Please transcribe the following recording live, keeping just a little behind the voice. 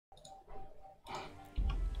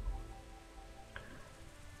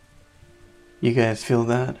You guys feel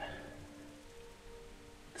that?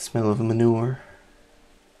 The smell of manure,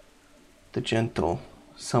 the gentle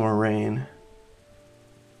summer rain,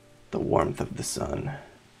 the warmth of the sun,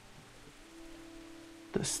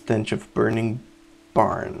 the stench of burning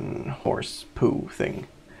barn horse poo thing.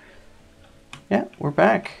 Yeah, we're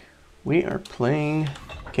back. We are playing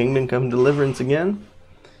Kingdom Come Deliverance again.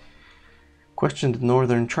 Question the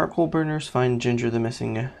northern charcoal burners, find Ginger the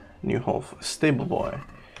missing New Wolf stable boy.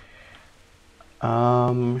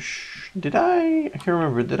 Did I can't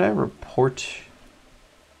remember, did I report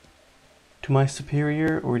to my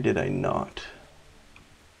superior or did I not?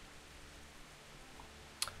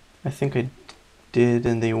 I think I did,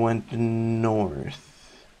 and they went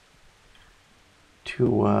north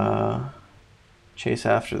to chase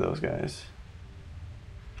after those guys.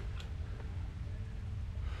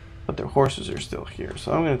 But their horses are still here,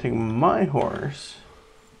 so I'm gonna take my horse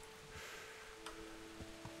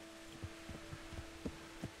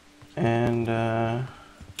and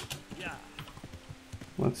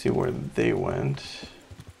let's see where they went.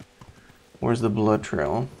 Where's the blood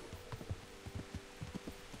trail?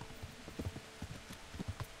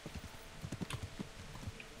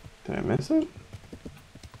 Did I miss it?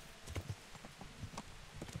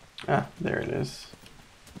 Ah, there it is.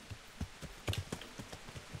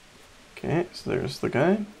 Okay, so there's the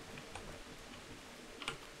guy.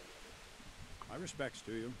 My respects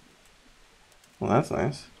to you. Well, that's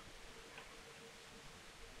nice.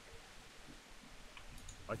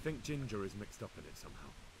 I think Ginger is mixed up in it somehow.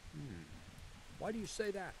 Why do you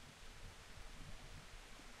say that?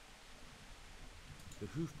 The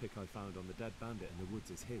hoof pick I found on the dead bandit in the woods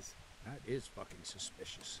is his. That is fucking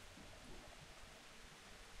suspicious.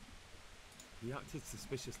 He acted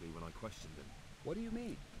suspiciously when I questioned him. What do you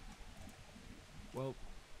mean? Well,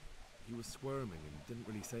 he was squirming and didn't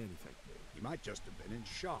really say anything. He might just have been in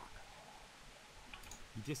shock.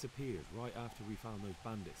 He disappeared right after we found those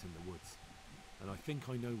bandits in the woods. And I think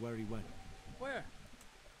I know where he went. Where?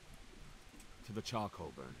 To the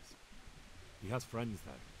charcoal burners. He has friends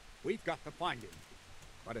there. We've got to find him.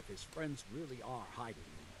 But if his friends really are hiding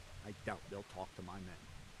him, I doubt they'll talk to my men.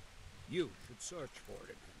 You should search for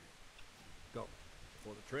him, Henry. Go,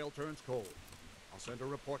 before the trail turns cold. I'll send a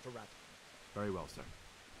report to Rat. Very well, sir.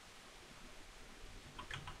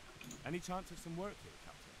 Any chance of some work here,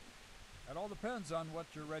 Captain? It all depends on what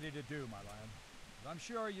you're ready to do, my lad. But I'm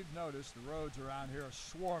sure you've noticed the roads around here are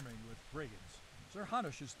swarming with brigands. Sir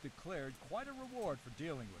Hanush has declared quite a reward for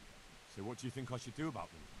dealing with them. So what do you think I should do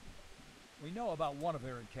about them? We know about one of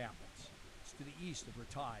their encampments. It's to the east of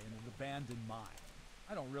Ratai in an abandoned mine.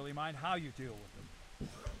 I don't really mind how you deal with them.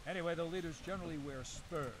 Anyway, the leaders generally wear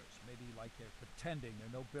spurs, maybe like they're pretending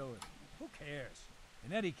they're nobility. Who cares?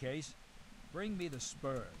 In any case, bring me the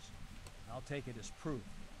spurs. I'll take it as proof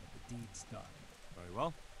that the deed's done. Very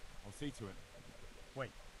well. I'll see to it.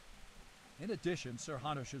 Wait. In addition, Sir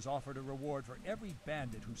Hanush has offered a reward for every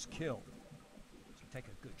bandit who's killed. So take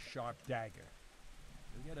a good sharp dagger.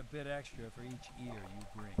 You'll get a bit extra for each ear you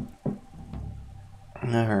bring.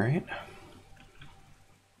 Alright.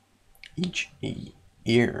 Each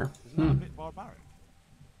ear. Isn't that a bit barbaric?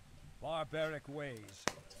 Barbaric ways,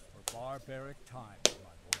 or barbaric times,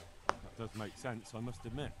 my boy. That does make sense, I must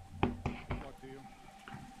admit. Talk to you.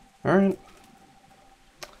 Alright.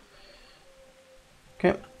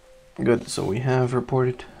 Okay. Good. So we have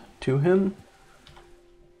reported to him.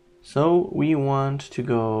 So we want to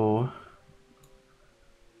go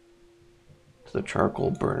to the charcoal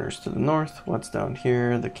burners to the north. What's down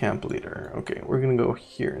here? The camp leader. Okay, we're gonna go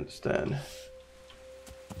here instead.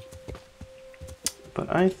 But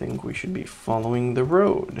I think we should be following the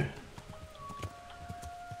road.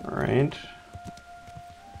 Alright.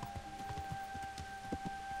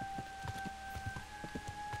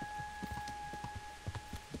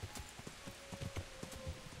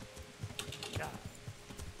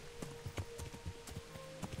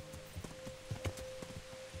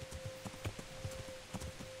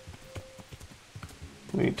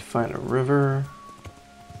 We need to find a river.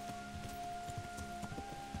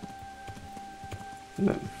 And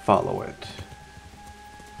then follow it.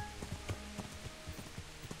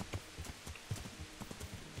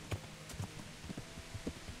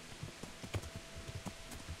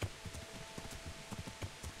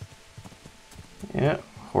 Yeah,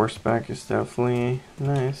 horseback is definitely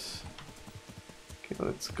nice. Okay,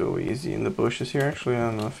 let's go easy in the bushes here. Actually, I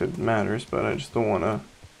don't know if it matters, but I just don't want to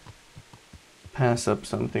pass up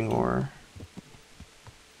something or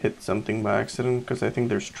hit something by accident, because I think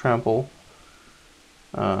there's trample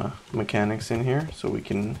mechanics in here, so we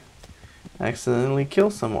can accidentally kill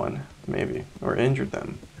someone, maybe, or injure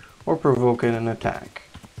them, or provoke an attack.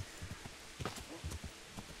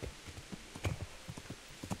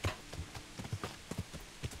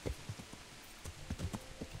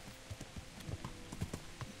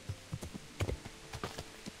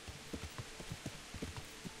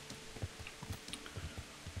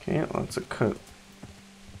 Okay, lots of cut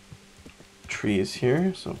trees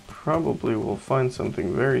here, so probably we'll find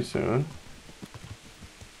something very soon.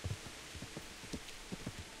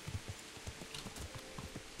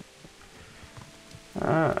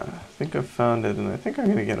 Ah, I think I found it, and I think I'm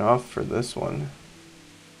gonna get off for this one.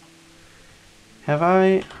 Have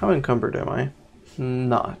I? How encumbered am I?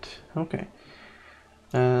 Not. Okay.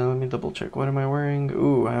 Let me double check. What am I wearing?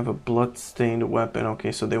 Ooh, I have a blood-stained weapon.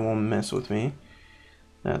 Okay, so they won't mess with me.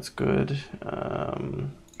 That's good. I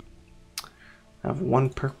have 1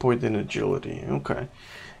 perk point in agility. Okay.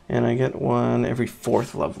 And I get 1 every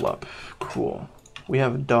 4th level up. Cool. We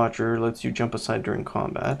have a dodger. Lets you jump aside during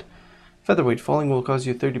combat. Featherweight falling will cause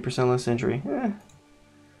you 30% less injury.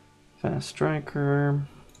 Fast striker.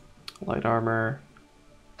 Light armor.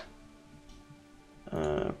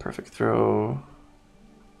 Perfect throw.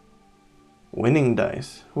 Winning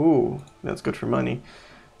dice. Ooh, that's good for money.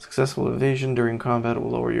 Successful evasion during combat will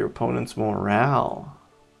lower your opponent's morale.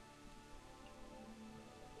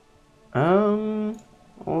 All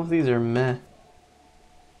of these are meh.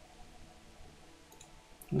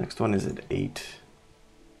 Next one is at 8.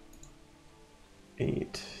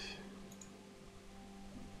 8.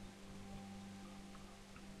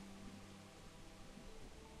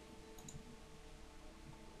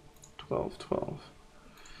 12, 12.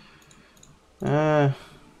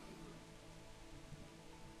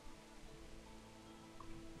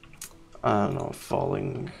 I don't know,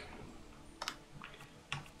 falling.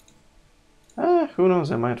 Who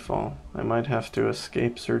knows, I might fall. I might have to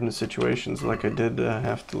escape certain situations like I did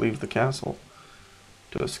have to leave the castle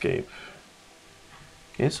to escape.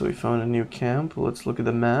 Okay, so we found a new camp. Let's look at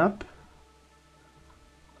the map.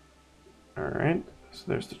 Alright, so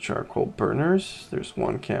there's the charcoal burners. There's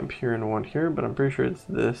 1 camp here and 1 here, but I'm pretty sure it's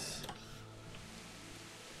this.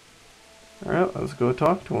 Alright, let's go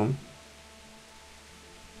talk to him.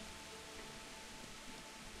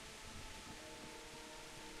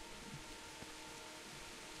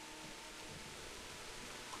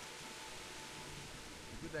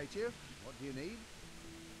 Good day to you. What do you need?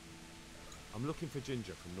 I'm looking for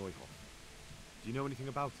Ginger from Neuhoff. Do you know anything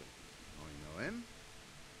about him? I know him.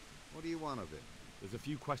 What do you want of him? There's a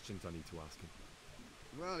few questions I need to ask him.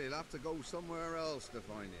 Well, you'll have to go somewhere else to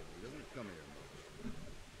find him. He doesn't come here much.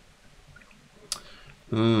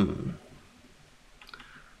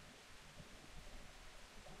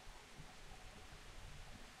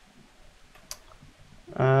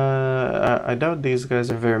 I doubt these guys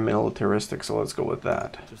are very militaristic, so let's go with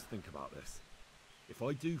that. Just think about this. If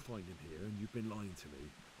I do find him here and you've been lying to me,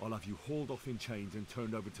 I'll have you hauled off in chains and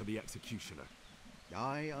turned over to the executioner.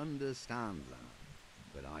 I understand that,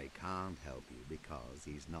 but I can't help you because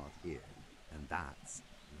he's not here, and that's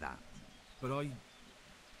that. But I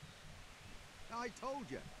told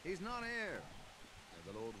you, he's not here. May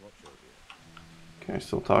the Lord watch over you. Can I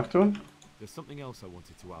still talk to him? There's something else I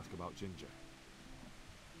wanted to ask about Ginger.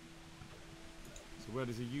 So where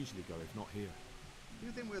does he usually go if not here? Do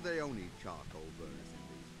you think we're the only charcoal burners in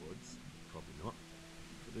these woods? Probably not.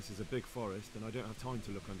 But this is a big forest and I don't have time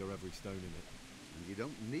to look under every stone in it. And you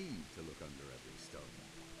don't need to look under every stone.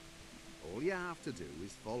 All you have to do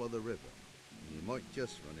is follow the river, and you might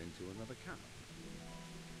just run into another camp.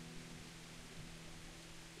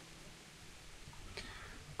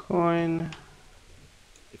 Coin.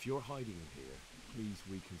 If you're hiding him here, please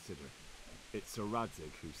reconsider. It's Sir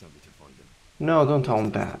Radzig who sent me to find him. No, don't tell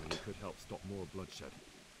him that. It could help stop more bloodshed.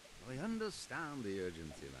 I understand the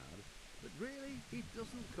urgency, lad, but really, he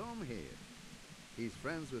doesn't come here. He's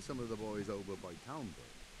friends with some of the boys over by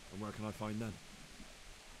Townburg. And where can I find them?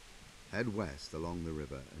 Head west along the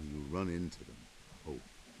river and you run into them. Oh,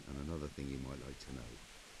 and another thing you might like to know.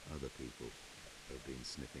 Other people have been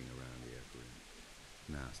sniffing around here for him.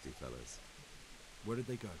 Nasty fellas. Where did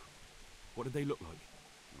they go? What did they look like?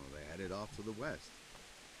 Oh, they headed off to the west.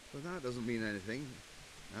 But that doesn't mean anything.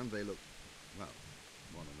 And they look... well,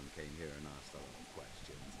 one of them came here and asked a lot of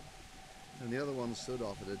questions. And the other one stood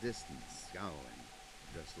off at a distance, scowling,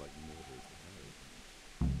 dressed like mortars to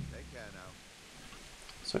hell. Take care now.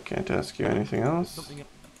 So I can't ask you anything else?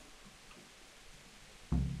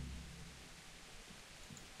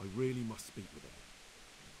 I really must speak with him.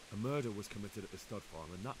 A murder was committed at the stud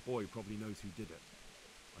farm, and that boy probably knows who did it.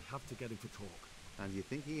 I have to get him for talk. And you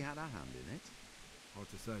think he had a hand in it? Hard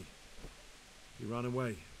to say. He ran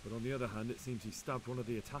away, but on the other hand, it seems he stabbed one of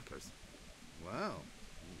the attackers. Well,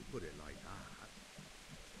 you put it like that.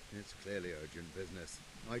 It's clearly urgent business.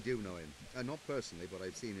 I do know him. Not personally, but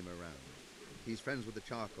I've seen him around. He's friends with the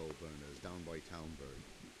charcoal burners down by Townburg.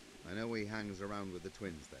 I know he hangs around with the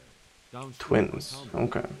twins there. Down Twins.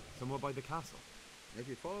 Okay. Somewhere by the castle. If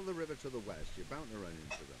you follow the river to the west, you're bound to run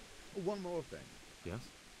into them. Oh, one more thing. Yes?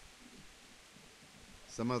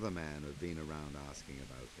 Some other men have been around asking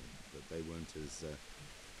about him, but they weren't as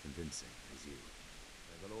convincing as you.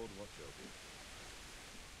 May the Lord watch over you.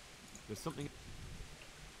 There's something...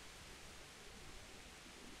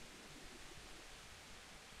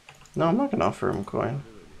 No, I'm not gonna offer him coin.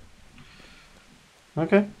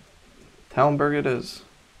 Okay. Talmberg it is.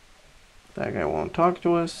 That guy won't talk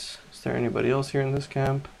to us. Is there anybody else here in this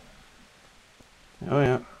camp? Oh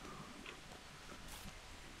yeah.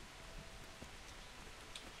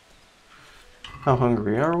 How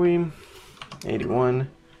hungry are we? 81.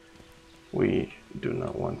 We do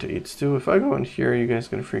not want to eat stew. If I go in here, are you guys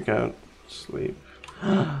gonna freak out? Sleep.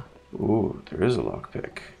 Ooh, there is a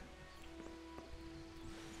lockpick.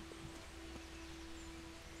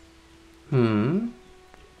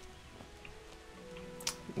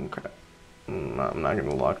 Okay. I'm not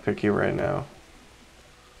gonna lockpick you right now.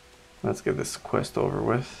 Let's get this quest over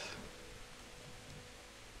with.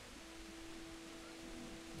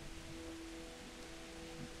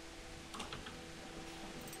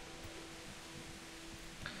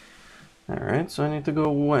 Alright, so I need to go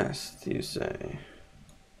west, you say.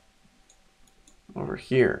 Over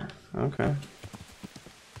here. Okay.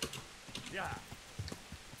 Yeah.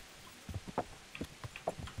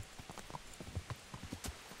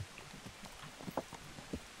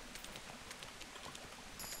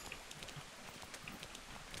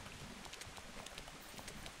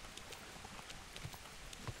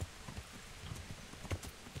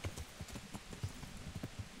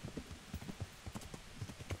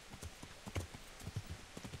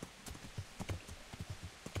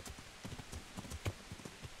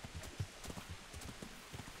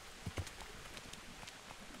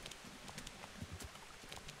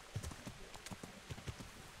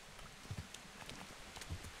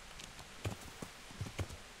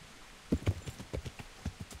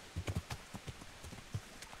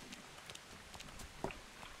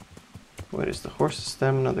 Wait, is the horse's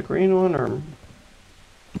stamina the green one, or...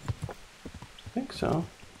 I think so.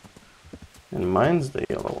 And mine's the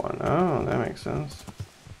yellow one. Oh, that makes sense.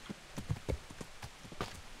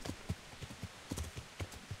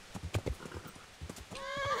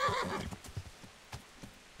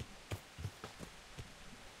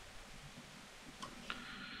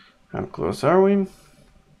 How close are we?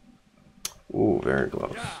 Ooh, very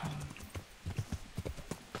close.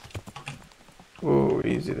 Ooh,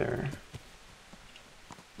 easy there.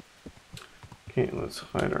 Okay, let's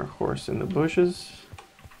hide our horse in the bushes.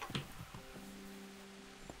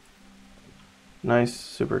 Nice,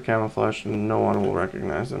 super camouflage, no one will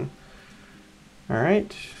recognize him.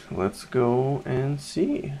 Alright, let's go and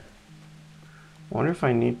see. Wonder if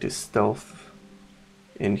I need to stealth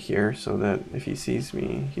in here so that if he sees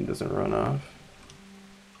me, he doesn't run off.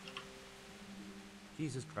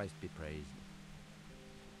 Jesus Christ be praised.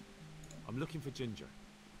 I'm looking for Ginger,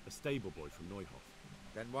 a stable boy from Neuhof.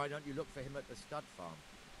 Then why don't you look for him at the stud farm?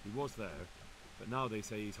 He was there, but now they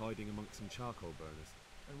say he's hiding amongst some charcoal burners.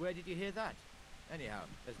 And where did you hear that? Anyhow,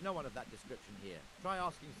 there's no one of that description here. Try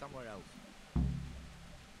asking somewhere else.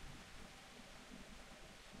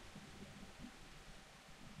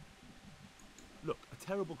 Look, a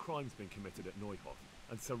terrible crime's been committed at Neuhof,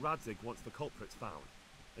 and Sir Radzig wants the culprits found.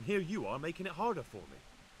 And here you are making it harder for me.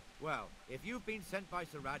 Well, if you've been sent by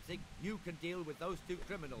Sir Radzig, you can deal with those two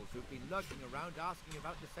criminals who've been lurking around asking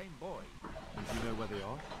about the same boy. And do you know where they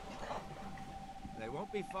are? They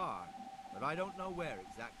won't be far, but I don't know where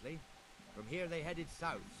exactly. From here they headed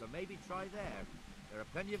south, so maybe try there. There are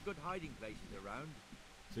plenty of good hiding places around.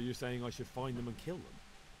 So you're saying I should find them and kill them?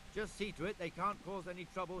 Just see to it they can't cause any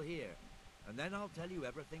trouble here. And then I'll tell you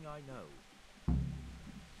everything I know.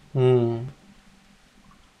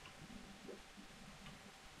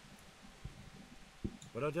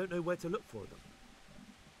 But I don't know where to look for them.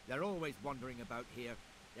 They're always wandering about here.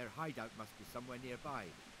 Their hideout must be somewhere nearby.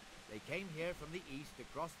 They came here from the east,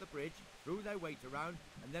 across the bridge, threw their weight around,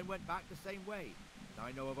 and then went back the same way. And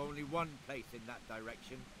I know of only one place in that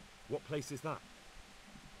direction. What place is that?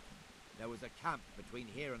 There was a camp between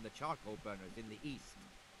here and the charcoal burners in the east.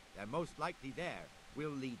 They're most likely there. We'll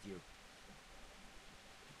lead you.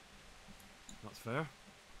 That's fair.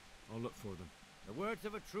 I'll look for them. The words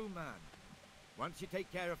of a true man. Once you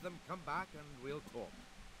take care of them, come back and we'll talk.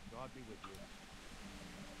 God be with you.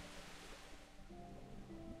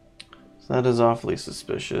 So that is awfully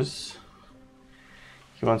suspicious.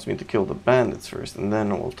 He wants me to kill the bandits first and then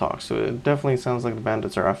we'll talk. So it definitely sounds like the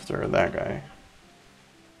bandits are after that guy.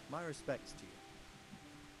 My respects to you.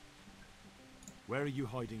 Where are you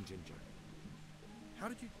hiding, Ginger? How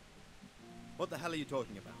did you... What the hell are you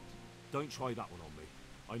talking about? Don't try that one on me.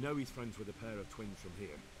 I know he's friends with a pair of twins from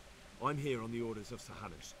here. I'm here on the orders of Sir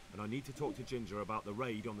Hanush, and I need to talk to Ginger about the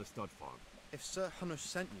raid on the stud farm. If Sir Hanush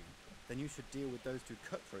sent you, then you should deal with those two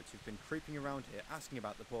cutthroats who've been creeping around here asking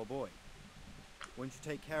about the poor boy. Once you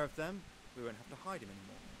take care of them, we won't have to hide him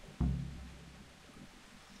anymore.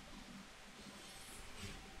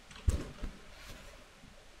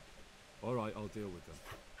 Alright, I'll deal with them.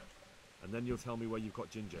 And then you'll tell me where you've got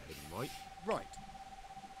Ginger hidden, right? Right.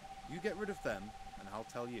 You get rid of them, and I'll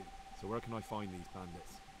tell you. So where can I find these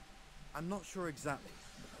bandits? I'm not sure exactly.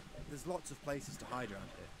 There's lots of places to hide around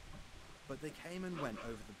here. But they came and went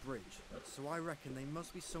over the bridge, so I reckon they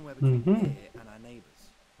must be somewhere between here and our neighbours.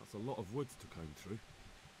 That's a lot of woods to comb through.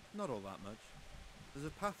 Not all that much. There's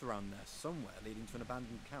a path around there somewhere leading to an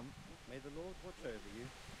abandoned camp. May the Lord watch over you.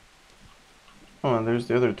 Oh, and there's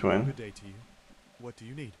the other twin. Good day to you. What do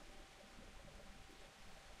you need?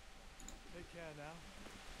 Take care now.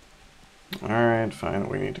 Alright, fine.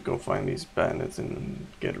 We need to go find these bandits and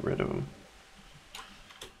get rid of them.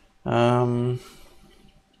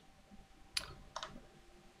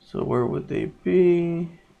 So where would they be?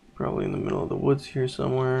 Probably in the middle of the woods here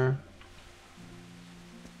somewhere.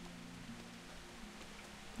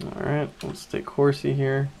 Alright, let's take Horsey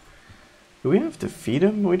here. Do we have to feed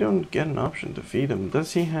him? We don't get an option to feed him.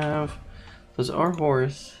 Does our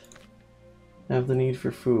horse have the need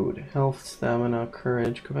for food? Health, stamina,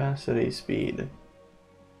 courage, capacity, speed.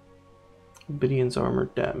 Obedience, armor,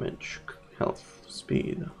 damage, health,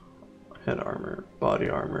 speed, head armor, body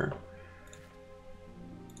armor.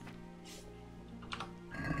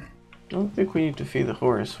 I don't think we need to feed the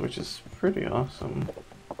horse, which is pretty awesome.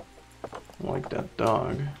 I like that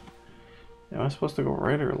dog. Am I supposed to go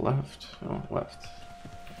right or left? Oh, left.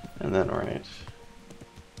 And then right.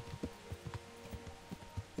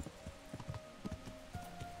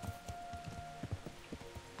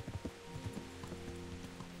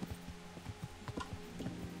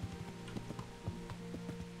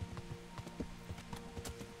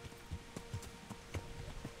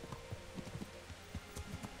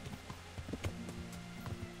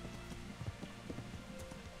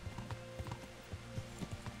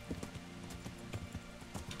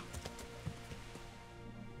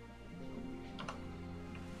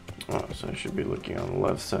 Oh, so I should be looking on the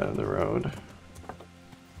left side of the road.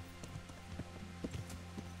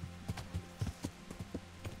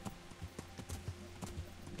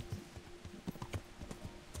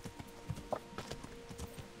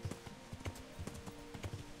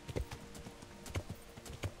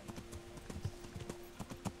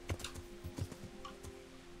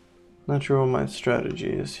 Not sure what my strategy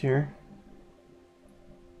is here.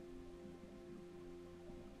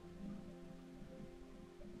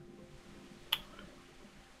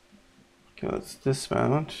 Okay, let's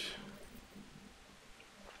dismount.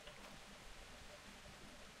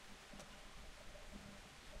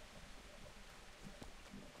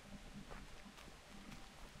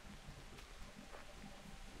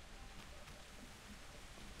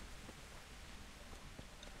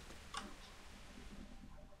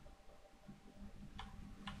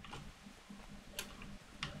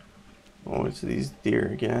 Oh, it's these deer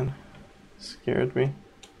again. Scared me.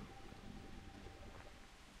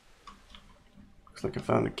 Looks like I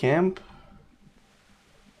found a camp.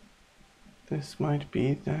 This might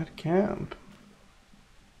be that camp.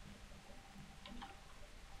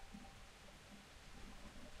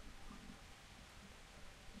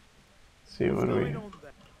 Let's see, what do we...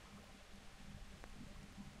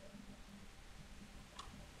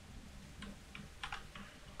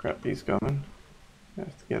 Crap, he's coming. I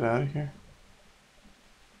have to get out of here.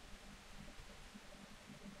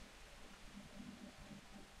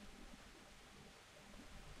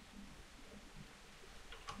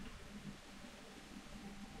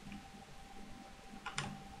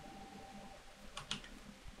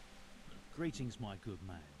 Greetings, my good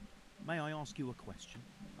man. May I ask you a question?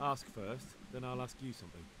 Ask first, then I'll ask you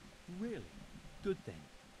something. Really? Good then.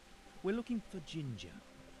 We're looking for Ginger,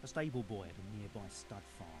 a stable boy at a nearby stud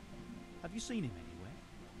farm. Have you seen him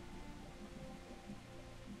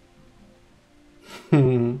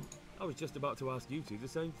anywhere? I was just about to ask you two the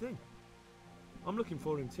same thing. I'm looking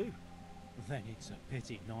for him too. Then it's a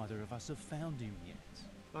pity neither of us have found him yet.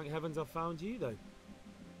 Thank heavens I've found you though.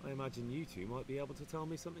 I imagine you two might be able to tell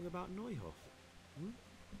me something about Neuhoff.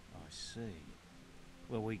 I see.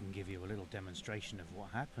 Well, we can give you a little demonstration of what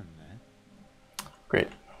happened there. Great.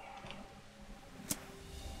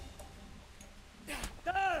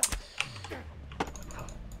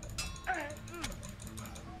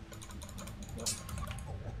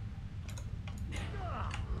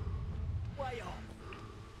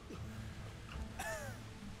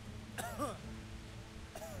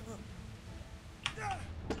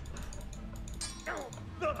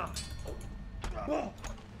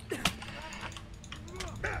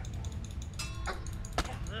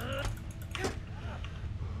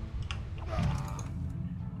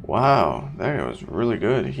 Wow, that guy was really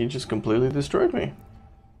good. He just completely destroyed me.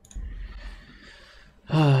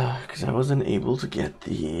 Because I wasn't able to get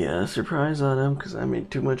the surprise on him because I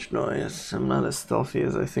made too much noise. I'm not as stealthy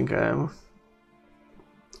as I think I am.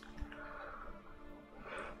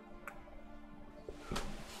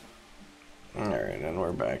 Alright, and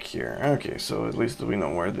we're back here. Okay, so at least we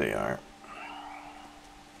know where they are.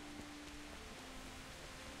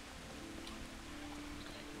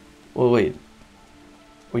 Well, wait.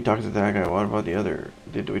 We talked to that guy. What about the other?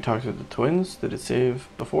 Did we talk to the twins? Did it save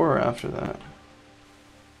before or after that?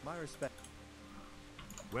 My respect.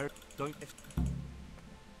 Where? Don't.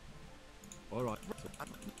 All right.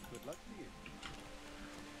 Good luck to you.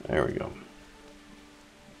 There we go.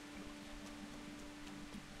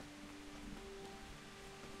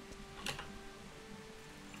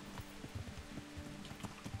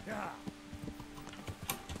 Yeah.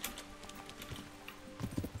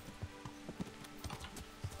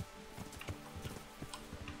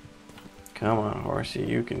 Come on, horsey,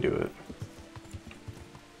 you can do it.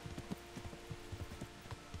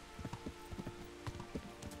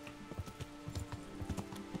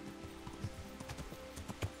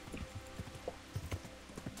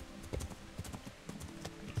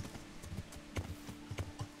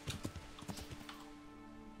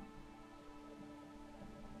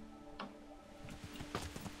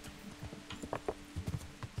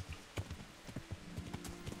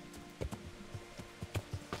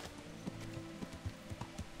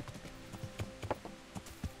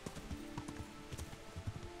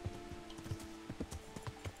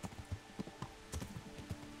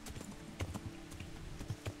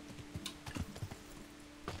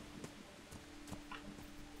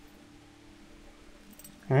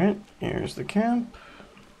 Alright, here's the camp.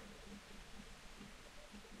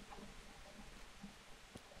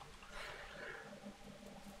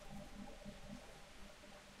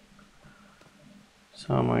 So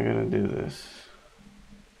how am I gonna do this?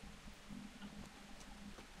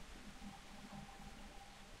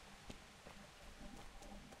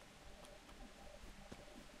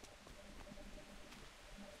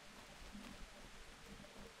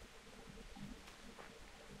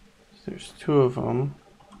 There's two of them.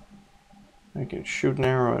 I can shoot an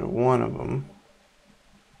arrow at one of them.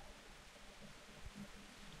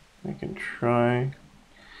 I can try. I'm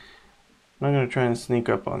not gonna try and sneak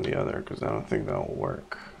up on the other because I don't think that'll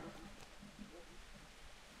work.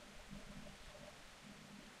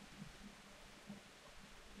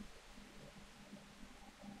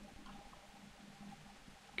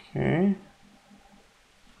 Okay.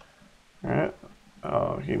 Alright.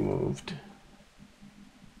 Oh, he moved.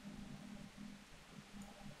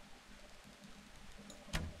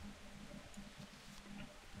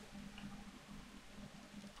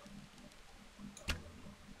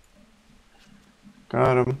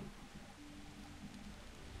 Got him.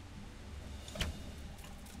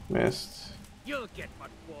 Missed. You'll get what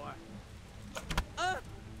for.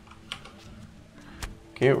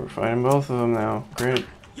 Okay, we're fighting both of them now. Great.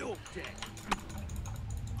 You're dead.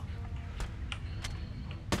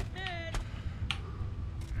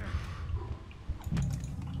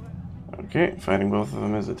 Okay, fighting both of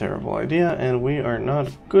them is a terrible idea, and we are not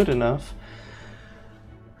good enough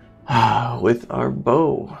with our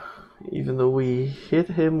bow. Even though we hit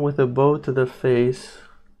him with a bow to the face.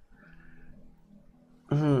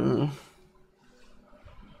 Alright.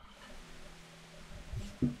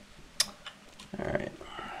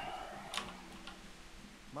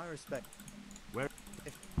 My respect. Where?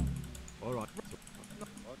 All right.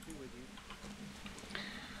 I'll be with you.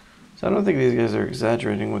 So I don't think these guys are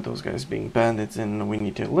exaggerating with those guys being bandits, and we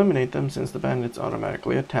need to eliminate them since the bandits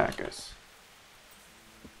automatically attack us.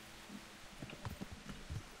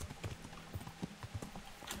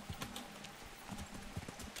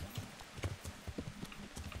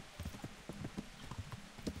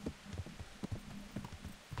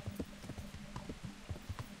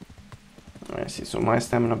 I see, so my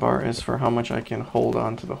stamina bar is for how much I can hold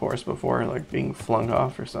on to the horse before like being flung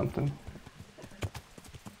off or something.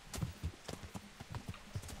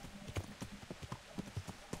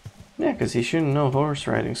 Yeah, because he shouldn't know horse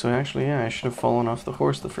riding, so actually, yeah, I should have fallen off the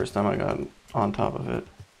horse the first time I got on top of it.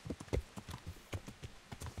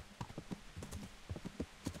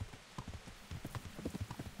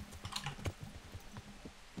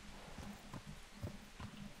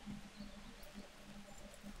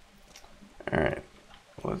 Alright,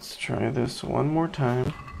 let's try this one more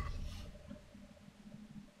time.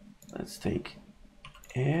 Let's take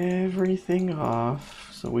everything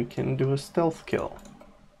off so we can do a stealth kill.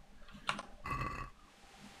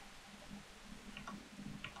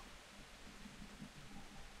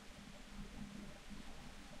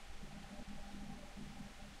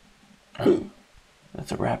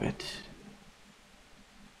 That's a rabbit.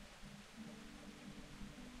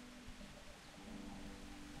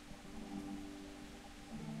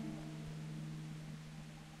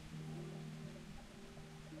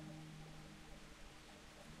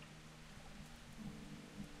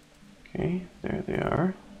 Okay, there they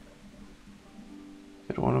are.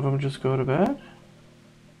 Did one of them just go to bed?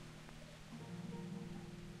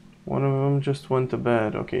 One of them just went to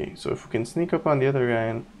bed. Okay, so if we can sneak up on the other guy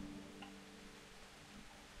and...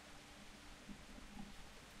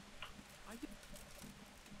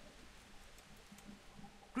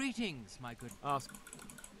 Greetings, my good... Ask.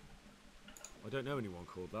 I don't know anyone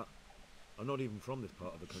called that. I'm not even from this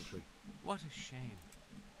part of the country. What a shame.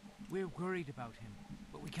 We're worried about him,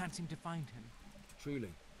 but we can't seem to find him. Truly,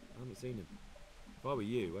 I haven't seen him. If I were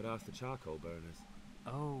you, I'd ask the charcoal burners.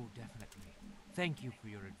 Oh, definitely. Thank you for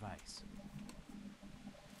your advice.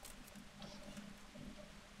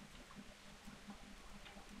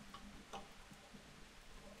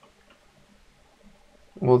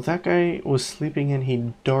 Well, that guy was sleeping and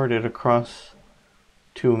he darted across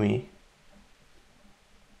to me,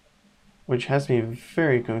 which has me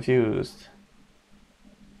very confused.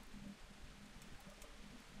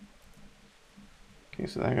 Okay,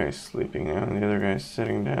 so that guy's sleeping now and the other guy's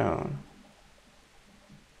sitting down.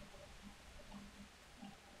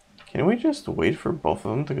 Can we just wait for both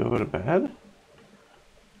of them to go to bed?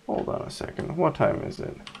 Hold on a second. What time is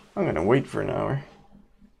it? I'm gonna wait for an hour.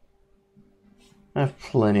 I have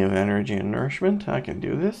plenty of energy and nourishment. I can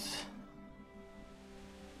do this.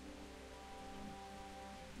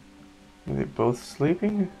 Are they both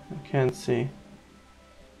sleeping? I can't see.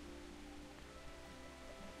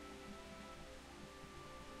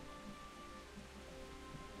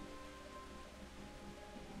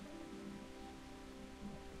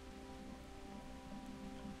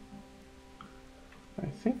 I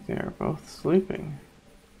think they are both sleeping.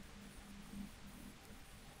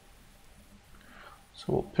 So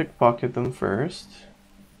we'll pickpocket them first.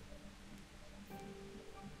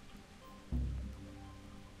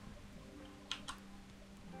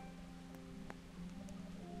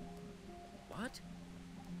 What?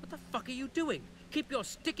 What the fuck are you doing? Keep your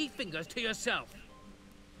sticky fingers to yourself.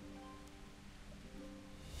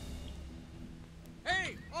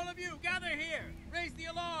 Hey, all of you, gather here! Raise the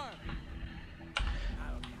alarm!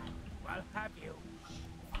 I'll have you.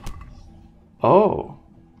 Oh.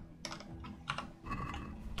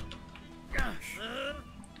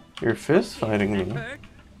 You're fist fighting me.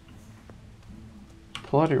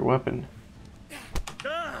 Pull out your weapon.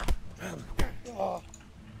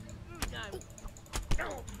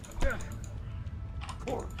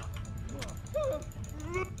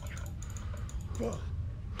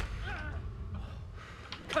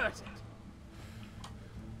 Curse it!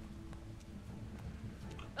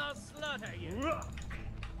 I'll slaughter you.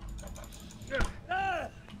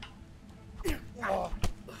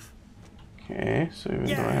 Okay, so even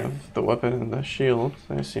though I have the weapon and the shield,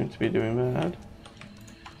 I seem to be doing bad.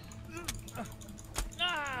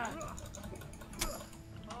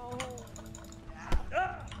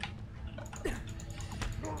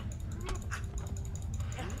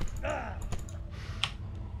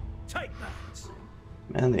 Take that.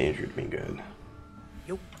 Man, they injured me good.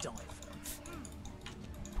 You'll die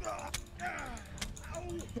for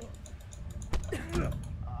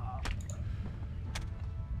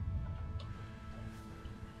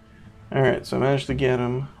Alright, so I managed to get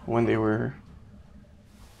them when they were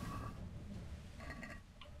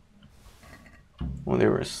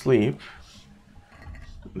asleep.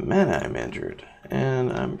 Man, I'm injured.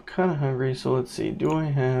 And I'm kinda hungry, so let's see. Do I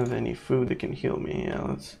have any food that can heal me? Yeah,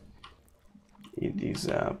 let's eat these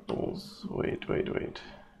apples. Wait.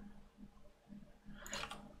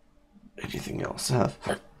 Anything else have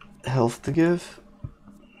health to give?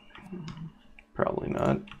 Probably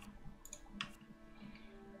not.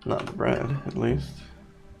 Not the bread, at least.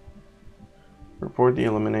 Report the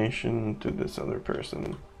elimination to this other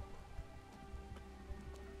person.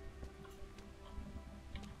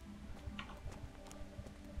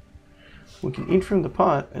 We can eat from the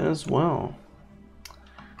pot as well.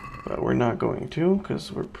 But we're not going to,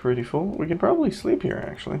 because we're pretty full. We can probably sleep here,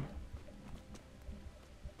 actually.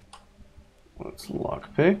 Let's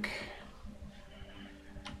lockpick.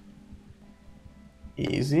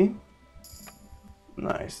 Easy.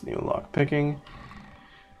 Nice, new lockpicking.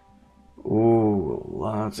 Ooh,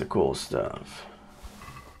 lots of cool stuff.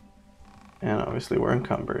 And obviously we're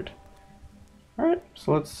encumbered. Alright,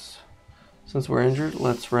 so let's, since we're injured,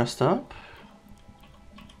 let's rest up.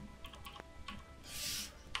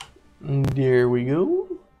 And there we go.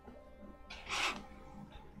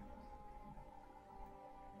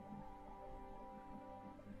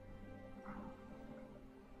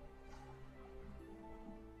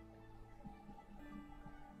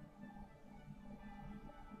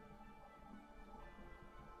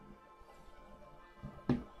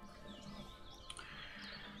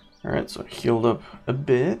 Alright, so I healed up a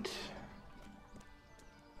bit.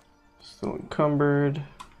 Still encumbered.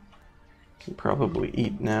 Can probably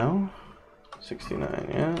eat now. 69,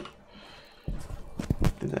 yeah.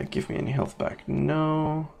 Did that give me any health back?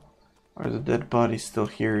 No. Are the dead bodies still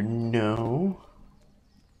here? No.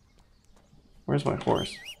 Where's my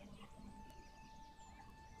horse?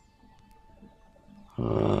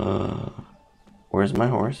 Where's my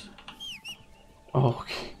horse? Oh,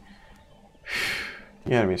 okay.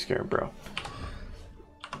 You gotta be scared, bro.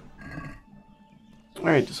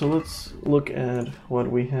 Alright, so let's look at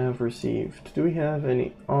what we have received. Do we have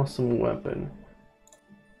any awesome weapon?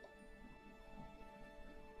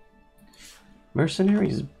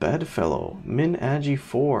 Mercenaries Bedfellow, Min Agi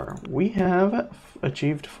 4. We have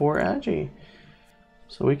achieved 4 Agi.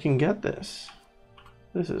 So we can get this.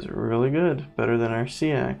 This is really good. Better than our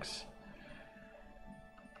sea axe.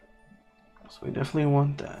 So we definitely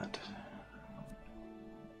want that.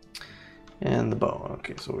 And the bow.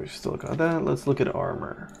 Okay, so we've still got that. Let's look at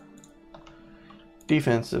armor.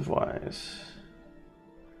 Defensive wise.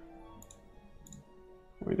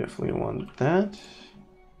 We definitely want that.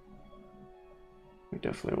 We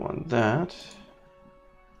definitely want that.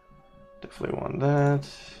 Definitely want that.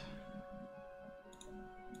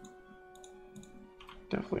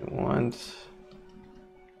 Definitely want.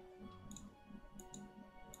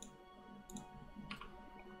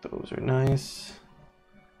 Those are nice.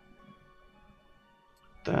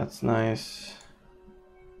 That's nice.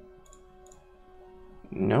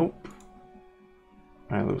 Nope.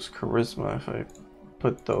 I lose charisma if I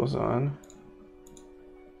put those on.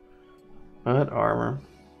 But armor.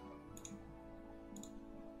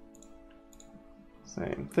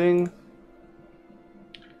 Same thing.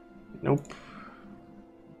 Nope.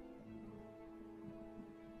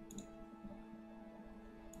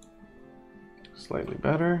 Slightly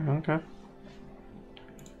better, okay.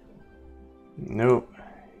 Nope.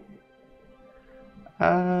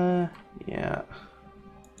 Yeah.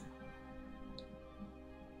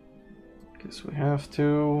 Guess we have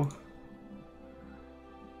to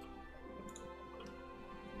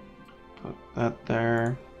put that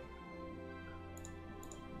there.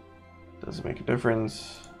 Doesn't make a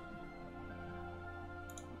difference.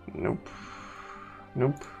 Nope.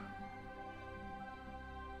 Nope.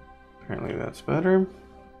 Apparently that's better.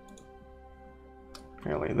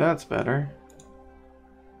 Apparently that's better.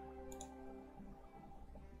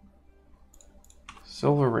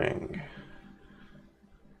 Silver ring.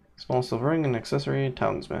 Small silver ring and accessory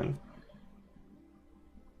townsman.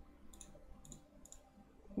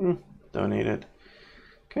 Donated.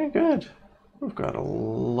 Okay, good. We've got a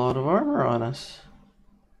lot of armor on us,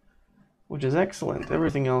 which is excellent.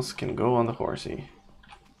 Everything else can go on the horsey.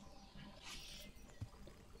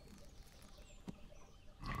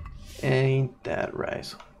 Ain't that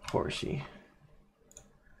right, horsey?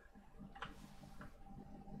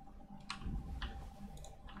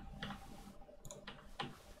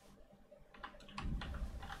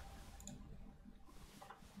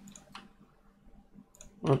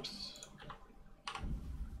 Whoops.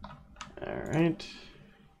 Alright.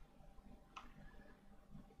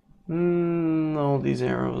 All these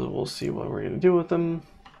arrows, we'll see what we're going to do with them.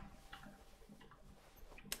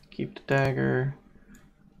 Keep the dagger.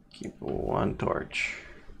 Keep one torch.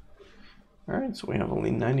 Alright, so we have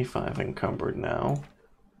only 95 encumbered now.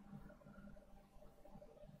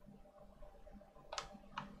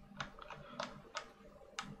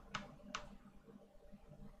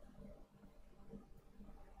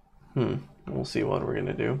 We'll see what we're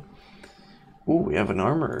gonna do. Ooh, we have an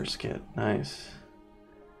armorer's kit. Nice.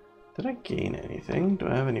 Did I gain anything? Do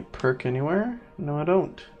I have any perk anywhere? No, I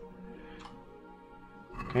don't.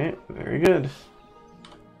 Okay, very good.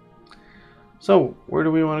 So, where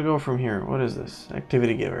do we want to go from here? What is this?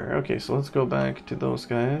 Activity giver. Okay, so let's go back to those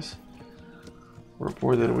guys.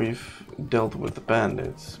 Report that we've dealt with the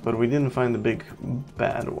bandits, but we didn't find the big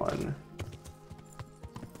bad one.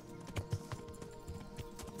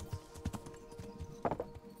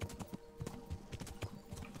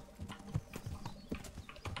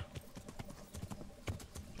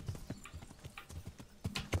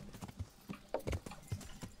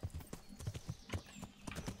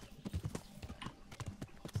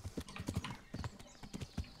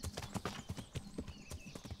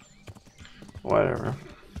 Whatever.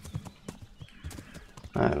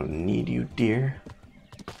 I don't need you, dear.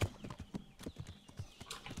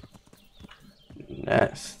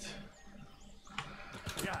 Nest.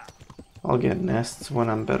 I'll get nests when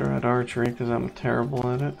I'm better at archery because I'm terrible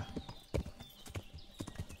at it.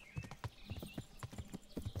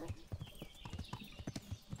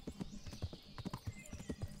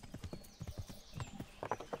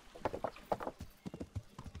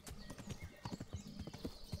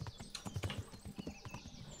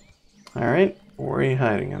 Alright, where are you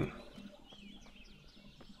hiding him?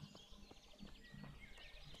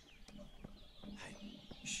 Hey,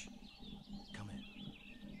 shh. Come here.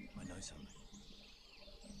 I know something.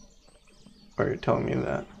 Why are you telling me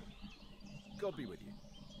that? God be with you.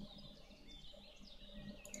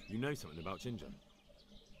 You know something about Ginger?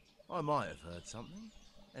 I might have heard something,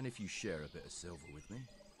 and if you share a bit of silver with me,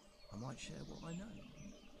 I might share what I know.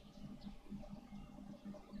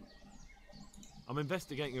 I'm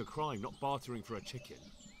investigating a crime, not bartering for a chicken.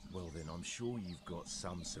 Well then, I'm sure you've got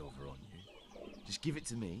some silver on you. Just give it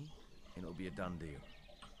to me, and it'll be a done deal.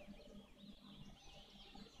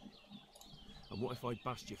 And what if I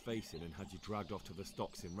bashed your face in and had you dragged off to the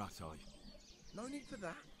stocks in Rat Eye? No need for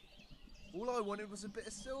that. All I wanted was a bit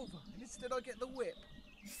of silver, and instead I get the whip.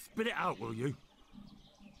 Spit it out, will you?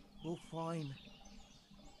 Well, fine.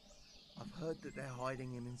 I've heard that they're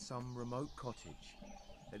hiding him in some remote cottage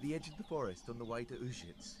at the edge of the forest on the way to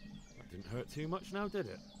Ushitz. That didn't hurt too much now, did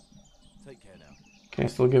it? Take care now. Can I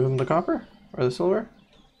still give him the copper? Or the silver?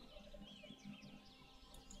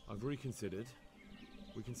 I've reconsidered.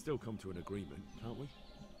 We can still come to an agreement, can't we?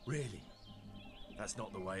 Really? That's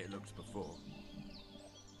not the way it looked before.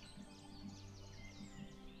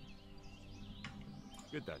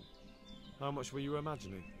 Good then. How much were you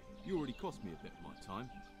imagining? You already cost me a bit of my time.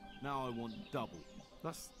 Now I want double.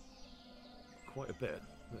 That's quite a bit.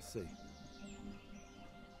 Let's see.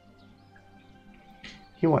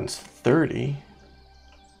 He wants 30.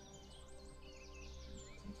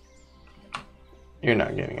 You're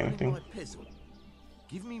not getting anything. My pizzle.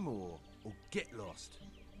 Give me more, or get lost.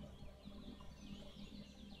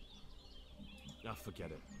 Ah,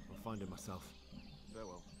 forget it. I'll find it myself.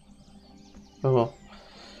 Farewell. Oh well.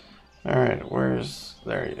 Alright,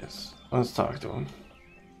 there he is. Let's talk to him.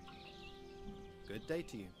 Good day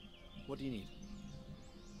to you. What do you need?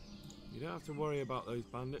 You don't have to worry about those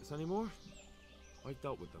bandits anymore. I've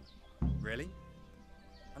dealt with them. Really?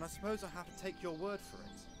 And I suppose I have to take your word for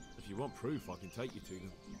it. If you want proof, I can take you to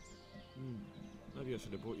them. Maybe I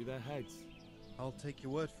should have brought you their heads. I'll take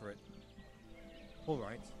your word for it. All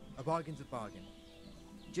right, a bargain's a bargain.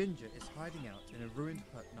 Ginger is hiding out in a ruined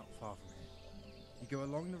hut not far from here. You go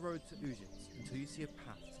along the road to Ushitz until you see a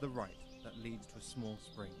path to the right that leads to a small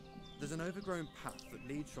spring. There's an overgrown path that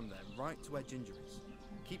leads from there right to where Ginger is.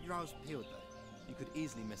 Keep your eyes peeled though. You could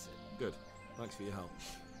easily miss it. Good. Thanks for your help.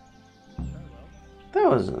 Oh well. That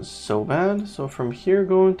wasn't so bad. So from here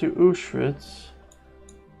going to Ushitz.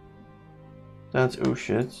 That's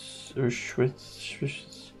Ushitz.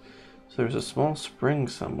 Ushitz. So there's a small spring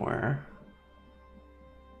somewhere.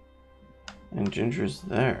 And Ginger's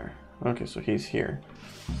there. Okay, so he's here.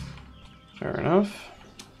 Fair enough.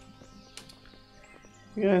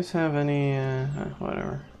 You guys have any,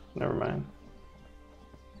 whatever. Never mind.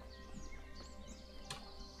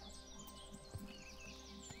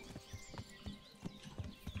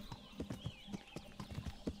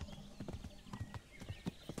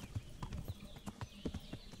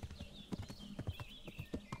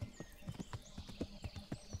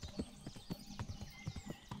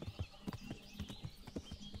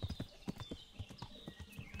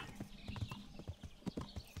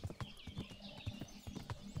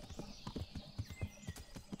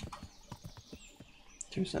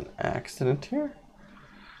 There's an accident here?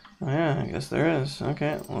 Oh yeah, I guess there is.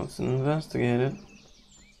 Okay, let's investigate it.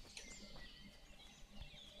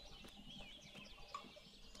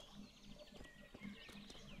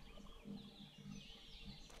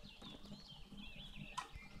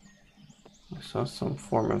 I saw some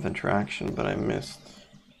form of interaction, but I missed.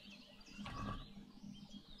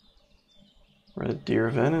 Red deer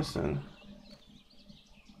venison.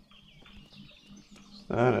 Is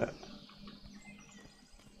that it?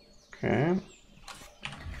 Okay.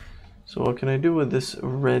 So what can I do with this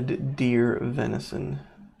red deer venison?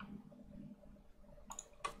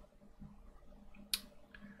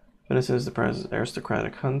 Venison is the prize of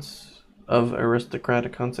aristocratic hunts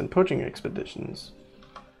and poaching expeditions.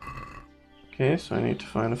 Okay, so I need to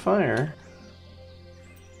find a fire,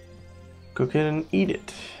 cook it and eat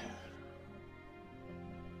it.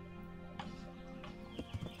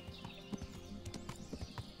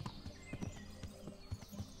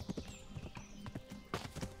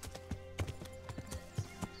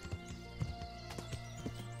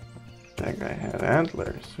 That guy had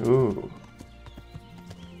antlers. Ooh.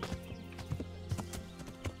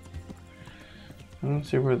 Let's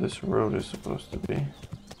see where this road is supposed to be.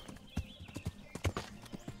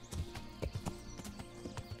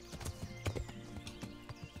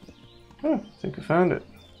 Oh, I think I found it.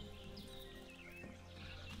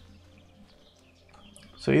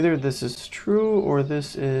 So either this is true or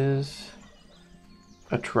this is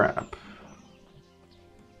a trap.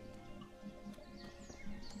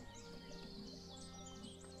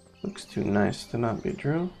 Looks too nice to not be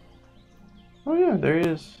true. Oh yeah, there he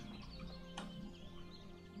is.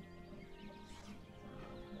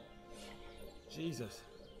 Jesus,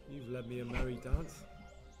 you've led me a merry dance.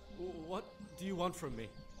 What do you want from me?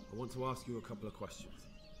 I want to ask you a couple of questions.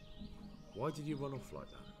 Why did you run off like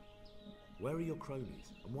that? Where are your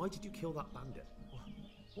cronies? And why did you kill that bandit?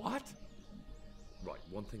 What? Right,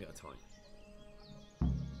 one thing at a time.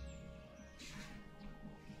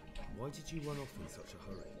 Why did you run off in such a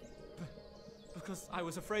hurry? Because I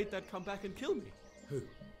was afraid they'd come back and kill me. Who?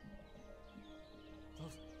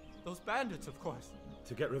 Those bandits, of course.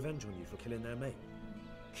 To get revenge on you for killing their mate?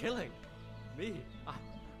 Killing? Me?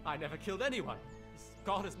 I never killed anyone.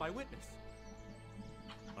 God is my witness.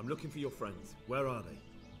 I'm looking for your friends. Where are they?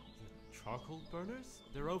 The charcoal burners?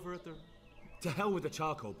 They're over at the... To hell with the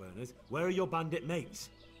charcoal burners. Where are your bandit mates?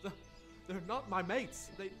 They're not my mates.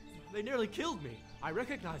 They nearly killed me. I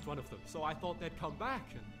recognized one of them, so I thought they'd come back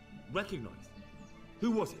and... Recognized?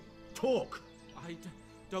 Who was it? Talk! I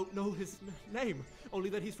don't know his name, only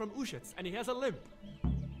that he's from Ushitz, and he has a limp.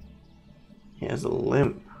 He has a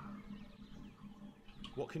limp.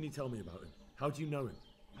 What can you tell me about him? How do you know him?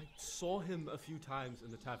 I saw him a few times in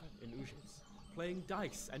the tavern in Ushitz, playing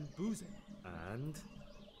dice and boozing. And?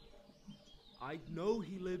 I know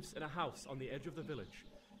he lives in a house on the edge of the village,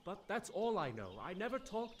 but that's all I know. I never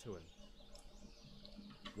talked to him.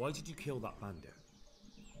 Why did you kill that bandit?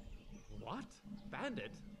 What?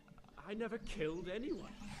 Bandit? I never killed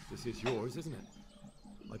anyone. This is yours, isn't it?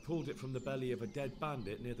 I pulled it from the belly of a dead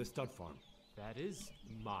bandit near the stud farm. That is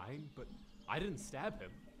mine, but I didn't stab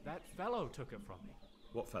him. That fellow took it from me.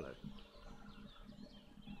 What fellow?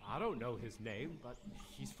 I don't know his name, but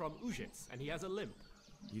he's from Ushitz, and he has a limp.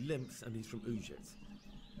 He limps and he's from Ushitz.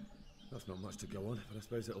 That's not much to go on, but I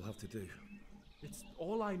suppose it'll have to do. It's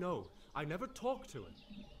all I know. I never talked to him.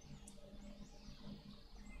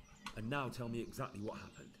 And now tell me exactly what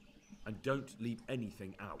happened. And don't leave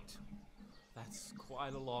anything out. That's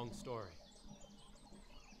quite a long story.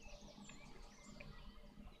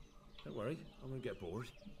 Don't worry, I won't get bored.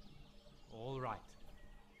 All right.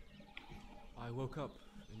 I woke up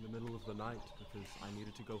in the middle of the night because I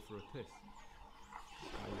needed to go for a piss.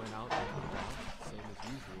 I went out and came down, same as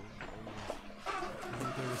usual,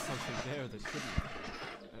 only there was something there that couldn't.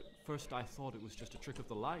 At first I thought it was just a trick of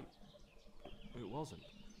the light. It wasn't.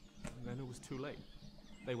 And then it was too late.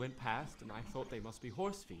 They went past, and I thought they must be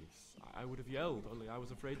horse thieves. I would have yelled, only I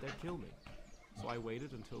was afraid they'd kill me. So I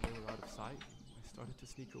waited until they were out of sight. I started to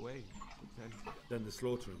sneak away, but then the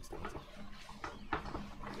slaughtering started.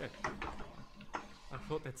 Yeah. I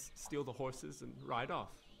thought they'd steal the horses and ride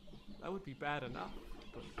off. That would be bad enough,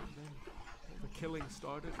 but then the killing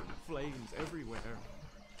started, and flames everywhere.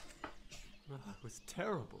 It was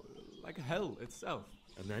terrible, like hell itself.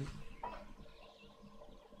 And then?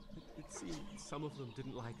 It seemed some of them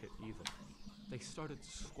didn't like it either. They started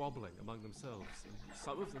squabbling among themselves, and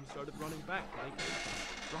some of them started running back. They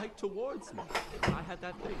came right towards me. And I had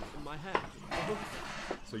that thing in my hand.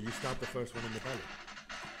 So you stabbed the first one in the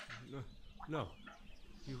belly? No.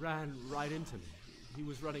 He ran right into me. He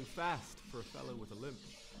was running fast for a fellow with a limp.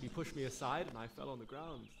 He pushed me aside, and I fell on the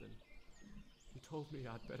ground. Then he told me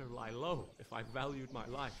I'd better lie low if I valued my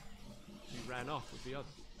life. He ran off with the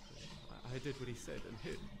others. I did what he said and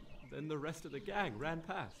hid. Then the rest of the gang ran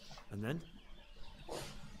past. And then?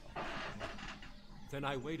 Then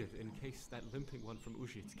I waited in case that limping one from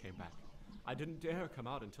Ushitz came back. I didn't dare come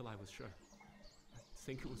out until I was sure. I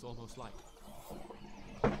think it was almost light.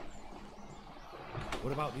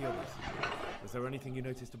 What about the others? Was there anything you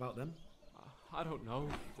noticed about them? I don't know.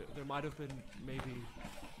 There might have been maybe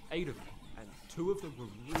 8 of them, and 2 of them were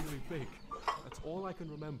really big. That's all I can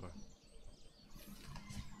remember.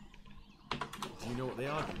 Do you know what they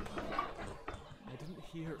argued about? I didn't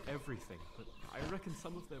hear everything, but I reckon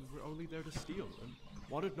some of them were only there to steal and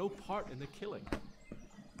wanted no part in the killing.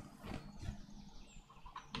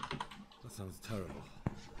 That sounds terrible.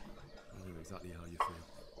 I know exactly how you feel.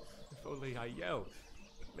 If only I yelled.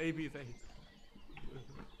 Maybe they...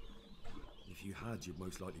 If you had, you'd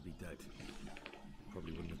most likely be dead.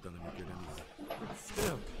 Probably wouldn't have done any good anyway. But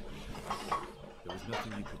still... There was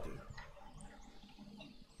nothing you could do.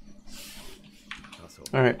 That's all.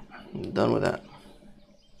 Alright, I'm done with that.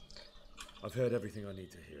 I've heard everything I need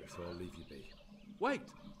to hear, so I'll leave you be. Wait!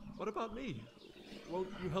 What about me? Won't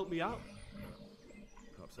you help me out?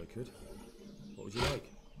 Perhaps I could. What would you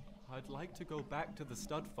like? I'd like to go back to the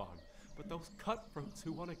stud farm, but those cutthroats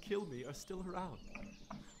who want to kill me are still around.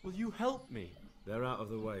 Will you help me? They're out of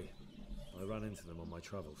the way. I ran into them on my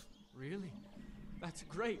travels. Really? That's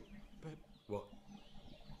great, but... What?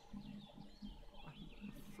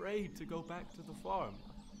 I'm afraid to go back to the farm.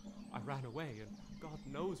 I ran away, and God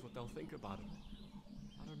knows what they'll think about it.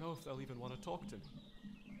 I don't know if they'll even want to talk to me.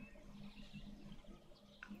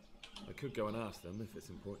 I could go and ask them if it's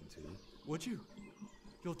important to you. Would you?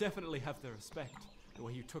 You'll definitely have their respect, the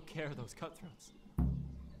way you took care of those cutthroats.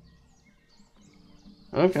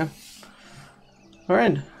 Okay.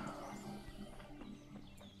 Alright.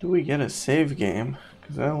 Do we get a save game?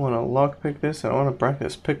 Because I don't want to lockpick this, I don't want to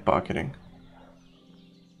practice pickpocketing.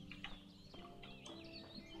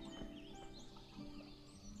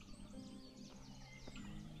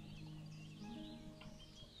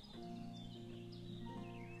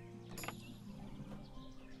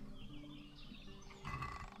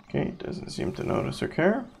 Okay, doesn't seem to notice or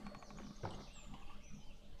care.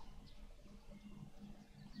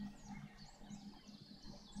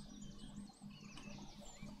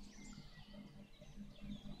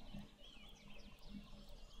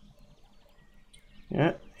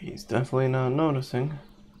 Yeah, he's definitely not noticing.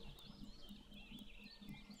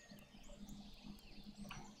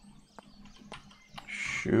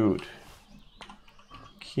 Shoot.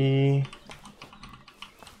 Key.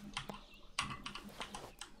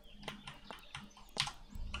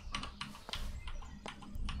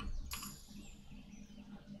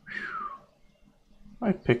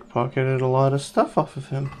 I pickpocketed a lot of stuff off of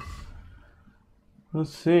him.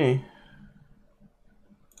 Let's see.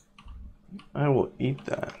 I will eat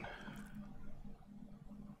that.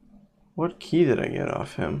 What key did I get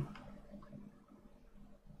off him?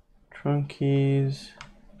 Trunk keys.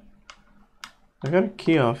 I got a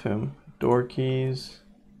key off him. Door keys.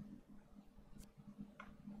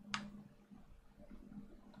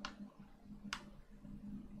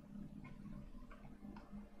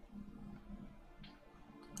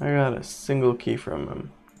 I got a single key from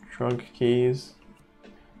him. Trunk keys.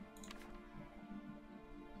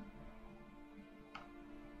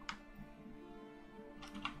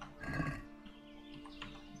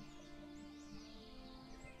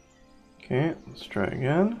 Okay, let's try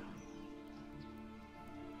again.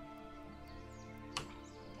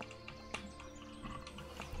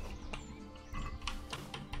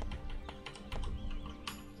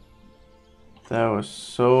 That was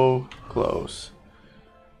so close.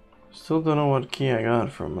 Still don't know what key I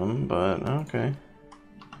got from him, but okay.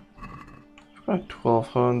 I've got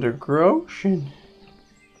 1200 groschen.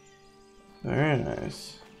 Very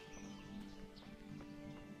nice.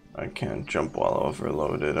 I can't jump while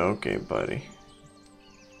overloaded. Okay, buddy.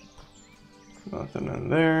 Nothing in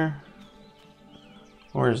there.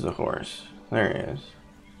 Where's the horse? There he is.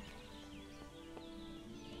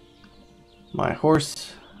 My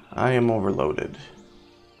horse, I am overloaded.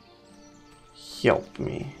 Help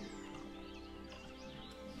me.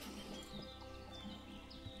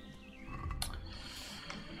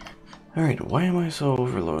 Alright, why am I so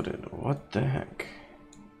overloaded? What the heck?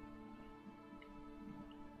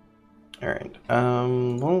 Alright,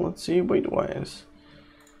 well, let's see weight-wise.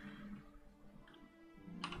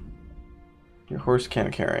 Your horse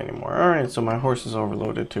can't carry anymore. Alright, so my horse is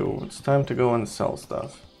overloaded too. It's time to go and sell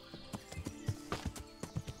stuff.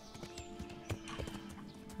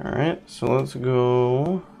 Alright, so let's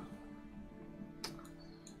go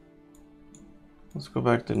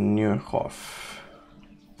back to Neuhof.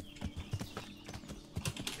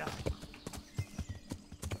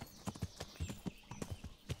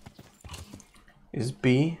 Is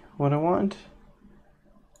B what I want?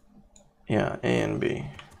 Yeah, A and B.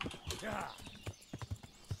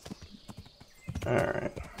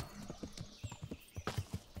 Alright.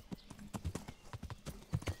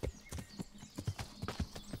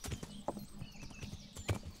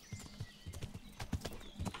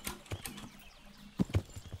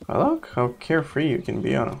 I like how carefree you can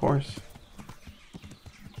be on a horse.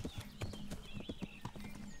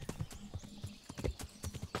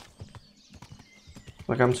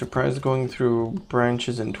 Like, I'm surprised going through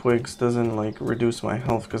branches and twigs doesn't like reduce my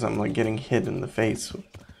health because I'm like getting hit in the face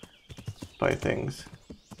by things.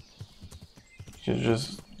 You should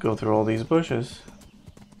just go through all these bushes.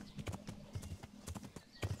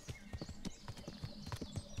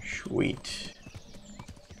 Sweet.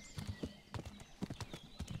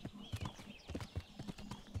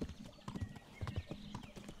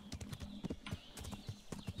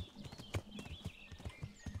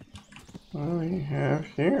 What do we have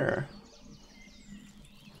here?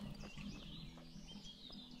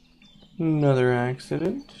 Another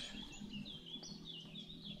accident.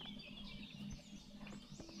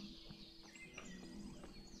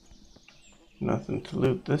 Nothing to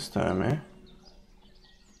loot this time, eh?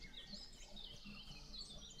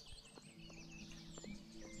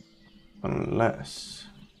 Unless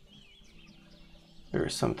there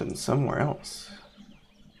is something somewhere else.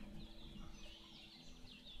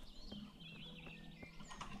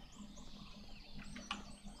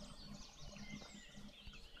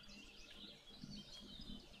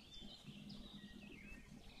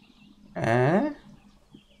 There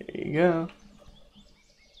you go.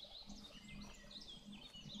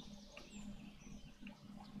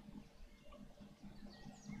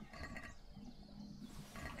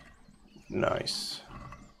 Nice.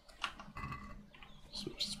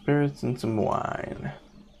 Some spirits and some wine.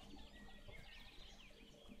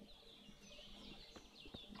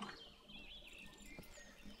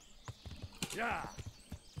 Yeah.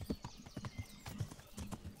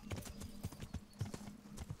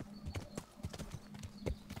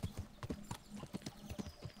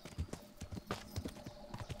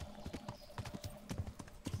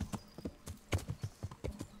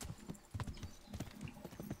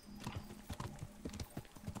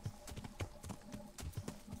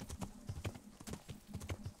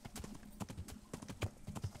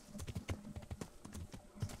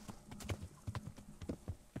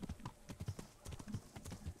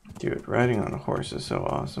 Dude, riding on a horse is so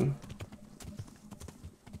awesome.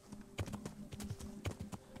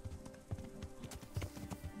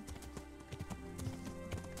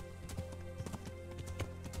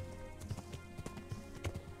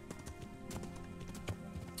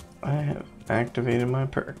 I have activated my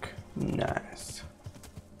perk. Nice.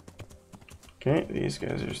 Okay, these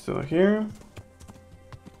guys are still here.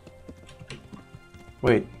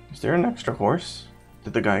 Wait, is there an extra horse?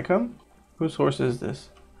 Did the guy come? Whose horse is this?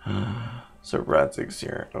 So Radzig's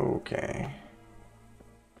here. Okay.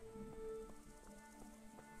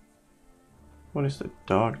 What is the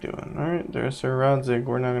dog doing? Alright, there's Sir Radzig.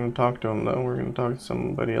 We're not going to talk to him though. We're going to talk to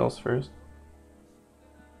somebody else first.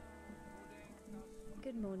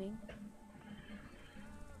 Good morning.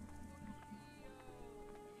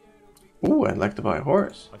 Ooh, I'd like to buy a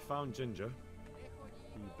horse. I found Ginger.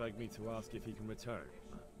 He begged me to ask if he can return.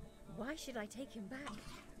 Why should I take him back?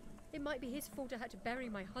 It might be his fault I had to bury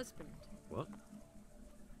my husband. What?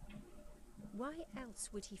 Why else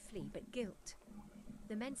would he flee but guilt?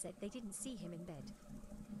 The men said they didn't see him in bed.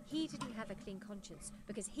 He didn't have a clean conscience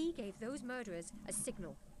because he gave those murderers a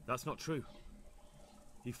signal. That's not true.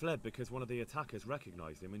 He fled because one of the attackers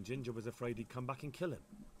recognized him and Ginger was afraid he'd come back and kill him.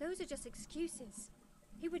 Those are just excuses.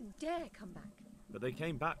 He wouldn't dare come back. But they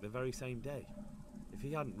came back the very same day. If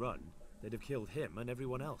he hadn't run, they'd have killed him and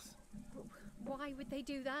everyone else. Why would they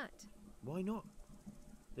do that? Why not?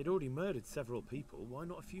 They'd already murdered several people. Why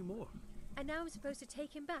not a few more? And now I'm supposed to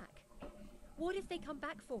take him back? What if they come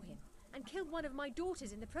back for him and kill one of my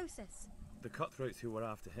daughters in the process? The cutthroats who were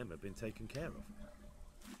after him have been taken care of.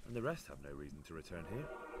 And the rest have no reason to return here.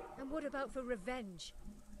 And what about for revenge?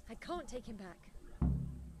 I can't take him back.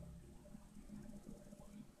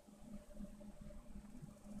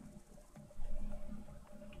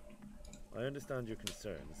 I understand your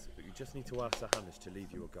concerns, but you just need to ask Sahanish to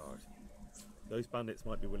leave you a guard. Those bandits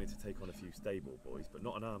might be willing to take on a few stable boys, but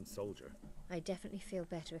not an armed soldier. I definitely feel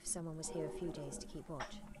better if someone was here a few days to keep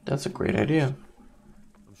watch. That's a great idea.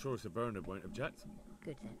 I'm sure Sir Bernard won't object.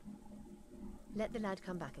 Good then. Let the lad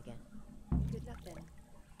come back again. Good luck then.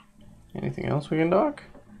 Anything else we can dock?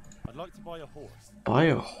 I'd like to buy a horse. Buy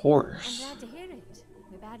a horse? I'm glad to hear it.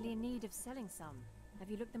 We're badly in need of selling some. Have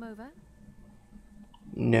you looked them over?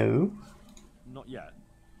 No. Not yet.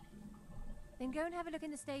 Then go and have a look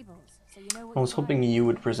in the stables, so you know what I was you're hoping buying. you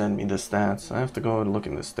would present me the stats. I have to go and look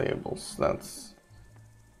in the stables. That's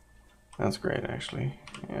great, actually.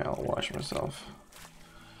 Yeah, I'll wash myself.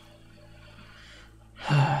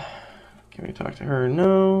 Can we talk to her?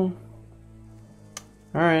 No.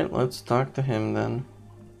 Alright, let's talk to him then.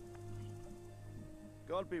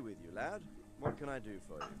 God be with you, lad. What can I do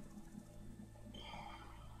for you?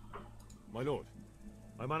 My lord,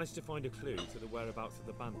 I managed to find a clue to the whereabouts of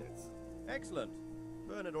the bandits. Excellent.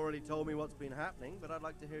 Bernard already told me what's been happening, but I'd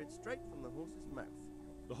like to hear it straight from the horse's mouth.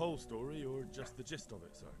 The whole story, or just the gist of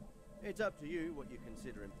it, sir? It's up to you what you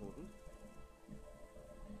consider important.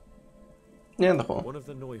 Yeah, the whole. One of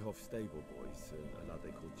the Neuhoff stable boys, a lad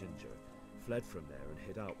they called Ginger, fled from there and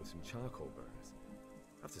hid out with some charcoal burners.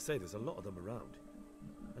 I have to say, there's a lot of them around.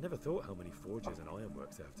 I never thought how many forges and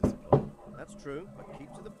ironworks they have to supply. That's true, but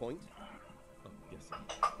keep to the point. Oh, yes, sir.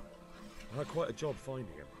 I had quite a job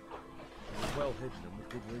finding him. He was well hidden and with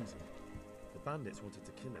good reason. The bandits wanted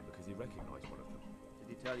to kill him because he recognized one of them. Did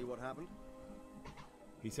he tell you what happened?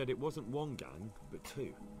 He said it wasn't one gang, but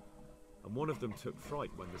two. And one of them took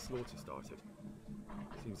fright when the slaughter started.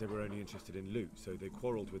 Seems they were only interested in loot, so they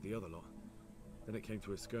quarreled with the other lot. Then it came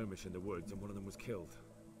to a skirmish in the woods and one of them was killed.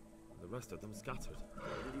 The rest of them scattered.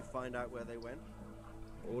 Did you find out where they went?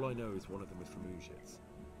 All I know is one of them is from Uzhitz.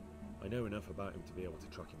 I know enough about him to be able to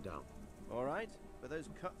track him down. All right, but those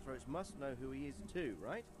cutthroats must know who he is too,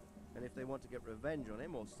 right? And if they want to get revenge on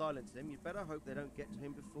him or silence him, you'd better hope they don't get to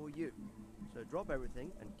him before you. So drop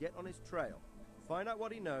everything and get on his trail. Find out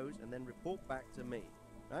what he knows and then report back to me.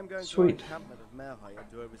 I'm going to our encampment of Merhire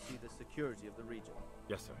to oversee the security of the region.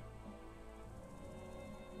 Yes, sir.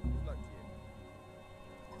 Good luck to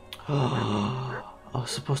you. I was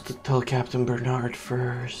supposed to tell Captain Bernard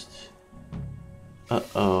first.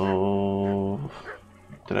 Uh-oh.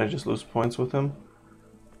 Did I just lose points with him?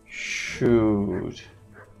 Shoot.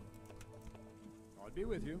 I'll be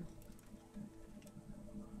with you.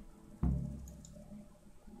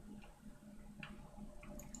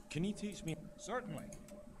 Can you teach me? Certainly.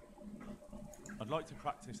 I'd like to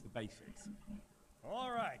practice the basics.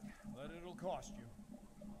 All right, but it'll cost you.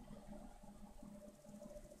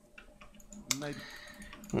 Maybe.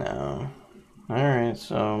 No. Alright,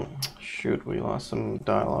 so shoot, we lost some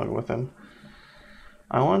dialogue with him.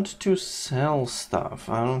 I want to sell stuff.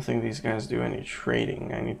 I don't think these guys do any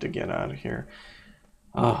trading. I need to get out of here.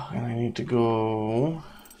 Oh, and I need to go.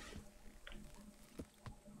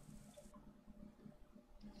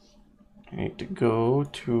 I need to go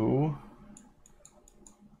to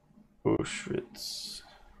Auschwitz.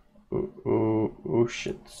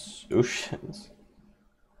 Auschwitz.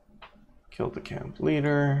 Kill the camp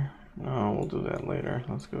leader. No, we'll do that later.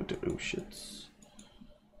 Let's go to Auschwitz.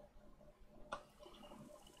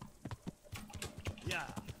 Yeah.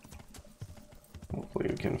 Hopefully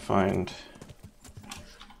we can find...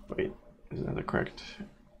 Wait, is that the correct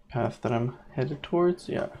path that I'm headed towards?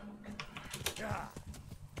 Yeah.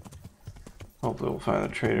 Hopefully we'll find a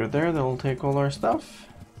trader there that will take all our stuff.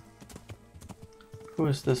 Who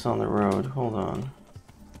is this on the road? Hold on.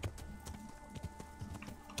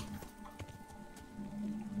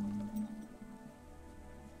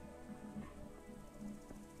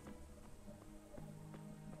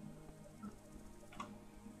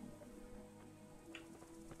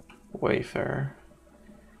 Wayfarer.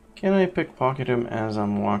 Can I pickpocket him as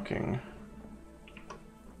I'm walking?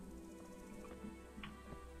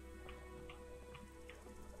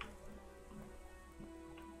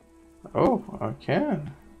 Oh, I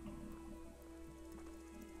can.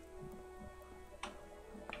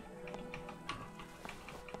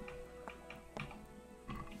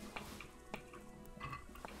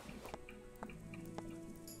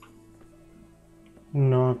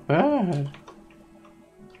 Not bad.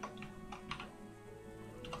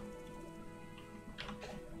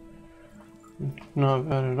 Not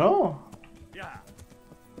bad at all. Yeah.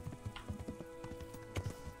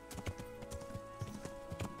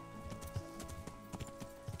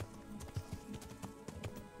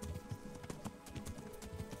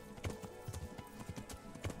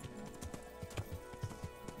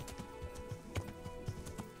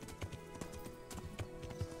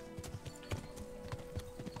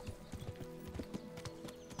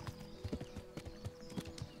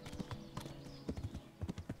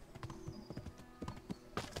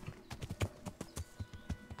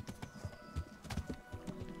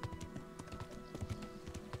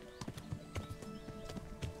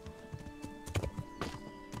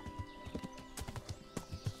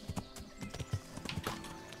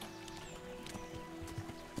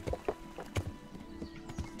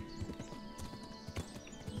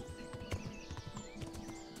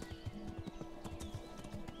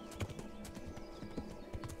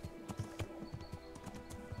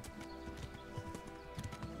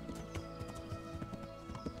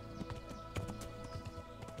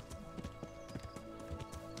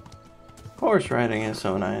 Horse riding is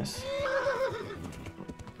so nice.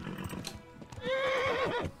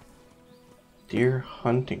 Deer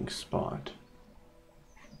hunting spot.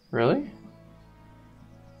 Really?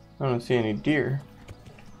 I don't see any deer.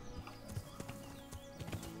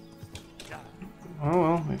 Oh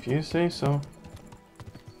well, if you say so.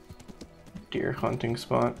 Deer hunting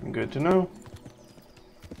spot, good to know.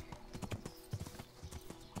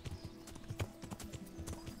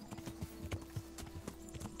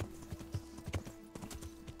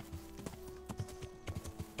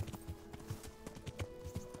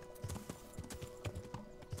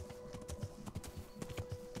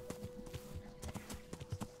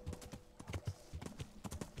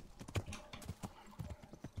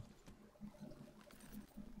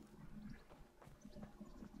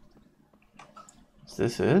 Is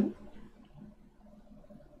this it?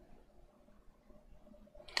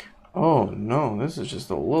 Oh no, this is just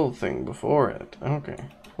a little thing before it. Okay,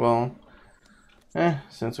 well,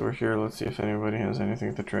 since we're here, let's see if anybody has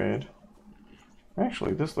anything to trade.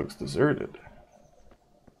 Actually, this looks deserted.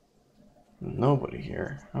 Nobody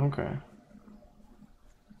here. Okay.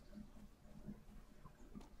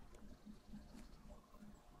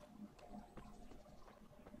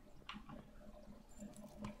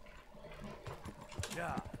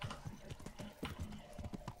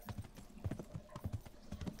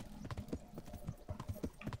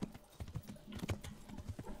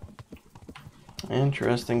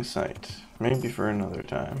 Interesting sight. Maybe for another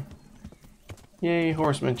time. Yay,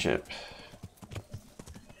 horsemanship.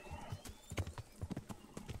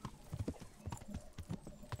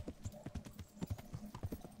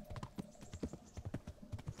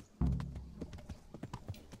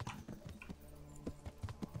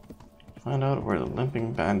 Find out where the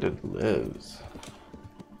limping bandit lives.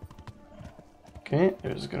 Okay,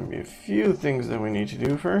 there's gonna be a few things that we need to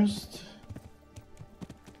do first.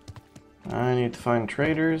 I need to find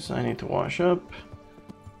traders, I need to wash up.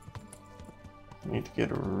 I need to get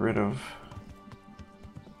rid of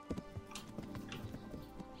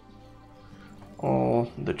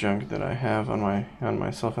all the junk that I have on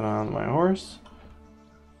myself and on my horse.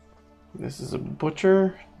 This is a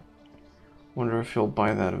butcher. Wonder if he'll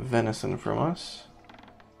buy that venison from us.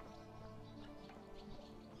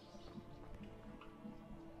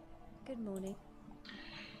 Good morning.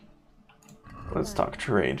 Let's talk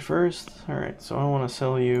trade first. Alright, so I want to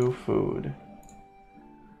sell you food.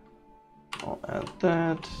 I'll add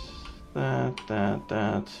that.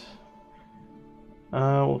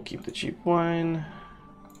 We'll keep the cheap wine.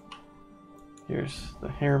 Here's the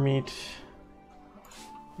hare meat.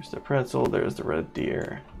 Here's the pretzel. There's the red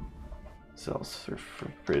deer. Sells for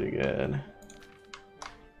pretty good.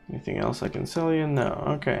 Anything else I can sell you? No.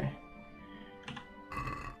 Okay.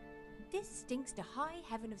 This stinks to high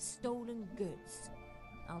heaven of stolen goods.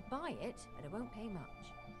 I'll buy it, but I won't pay much.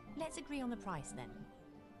 Let's agree on the price then.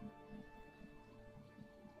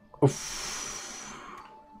 Oof.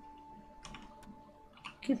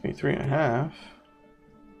 Give me 3.5.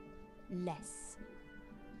 Less.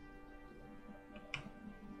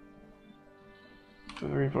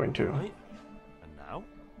 3.2. Right. And now?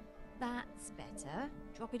 That's better.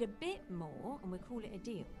 Drop it a bit more and we'll call it a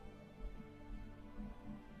deal.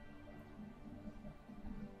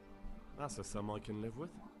 That's a sum I can live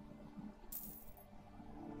with.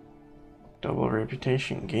 Double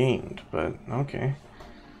reputation gained, but okay.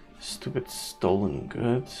 Stupid stolen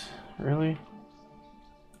goods. Really?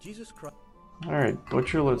 Jesus Christ. Alright,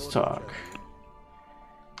 butcher, let's talk.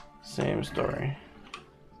 Same story.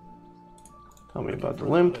 Tell me about the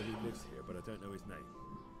limp. He lives here, but I don't know his name.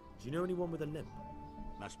 Do you know anyone with a limp?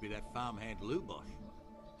 Must be that farmhand Lubosh.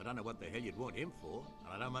 I don't know what the hell you'd want him for,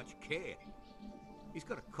 and I don't much care. He's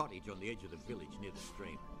got a cottage on the edge of the village near the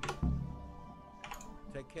stream.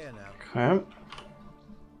 Take care now. Okay.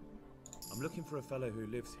 I'm looking for a fellow who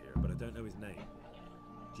lives here, but I don't know his name.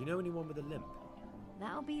 Do you know anyone with a limp?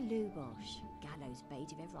 That'll be Lubosh. Gallows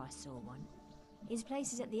bait if ever I saw one. His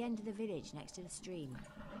place is at the end of the village next to the stream.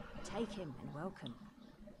 Take him and welcome.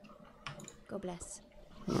 God bless.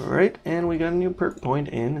 Alright, and we got a new perk point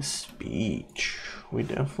in speech. We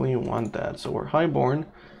definitely want that. So we're highborn.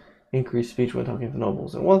 Increase speech when talking to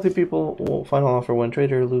nobles and wealthy people. Final offer: when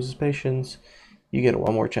trader loses patience, you get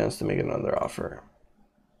one more chance to make another offer.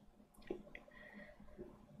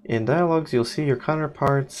 In dialogues, you'll see your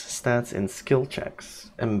counterparts' stats and skill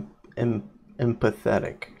checks.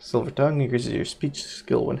 Empathetic. Silver tongue increases your speech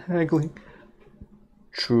skill when haggling.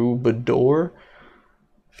 Troubadour,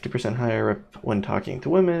 50% higher rep when talking to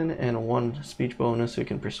women, and 1 speech bonus so you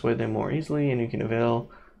can persuade them more easily, and you can avail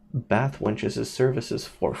bath wenches' services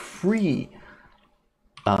for free.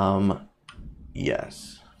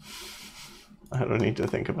 Yes. I don't need to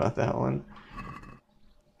think about that one.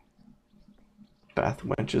 Bath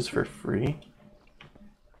wenches for free.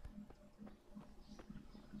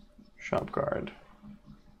 Shop guard.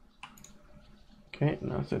 Okay,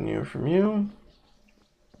 nothing new from you.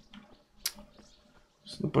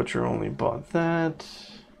 So the butcher only bought that.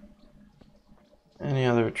 Any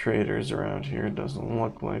other traders around here? Doesn't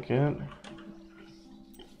look like it.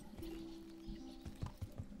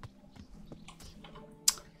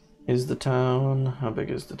 Is the town? How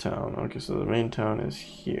big is the town? Okay, so the main town is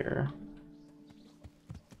here.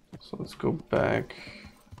 So let's go back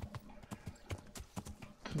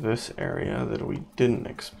to this area that we didn't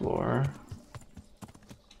explore.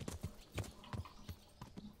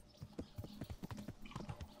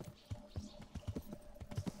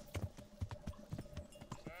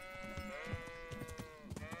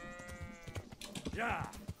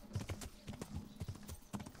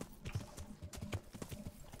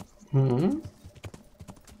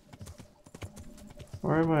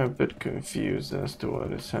 Or am I a bit confused as to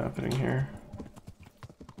what is happening here?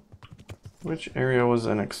 Which area was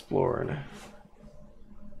unexplored?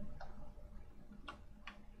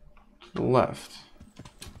 To the left.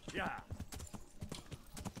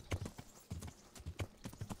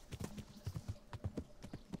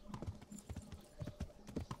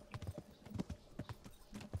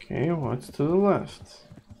 Okay, what's to the left?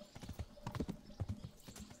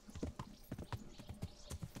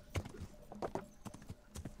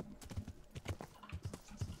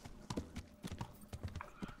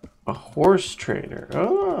 Horse trader.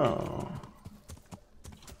 Oh.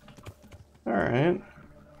 Alright.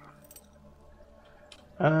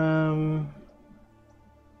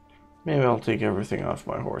 Maybe I'll take everything off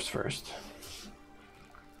my horse first.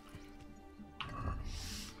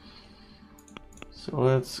 So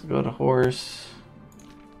let's go to horse.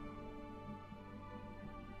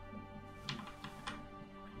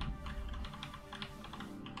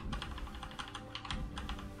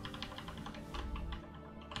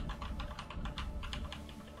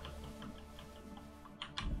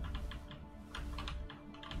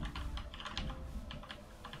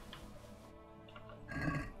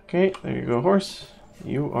 Okay, there you go, horse.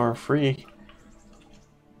 You are free.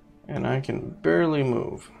 And I can barely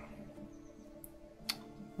move.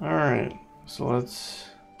 Alright, so let's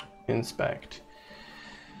inspect.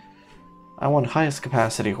 I want highest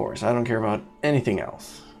capacity horse. I don't care about anything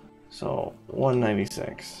else. So,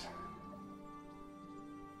 196.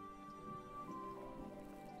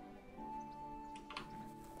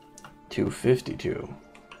 $252.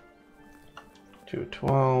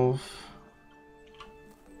 212.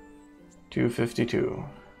 252.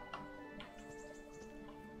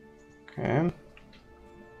 Okay.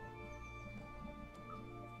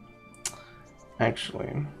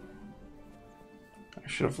 Actually, I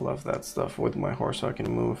should have left that stuff with my horse so I can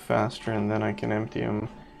move faster and then I can empty him.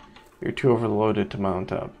 You're too overloaded to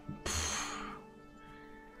mount up.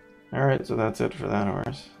 Alright, so that's it for that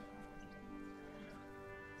horse.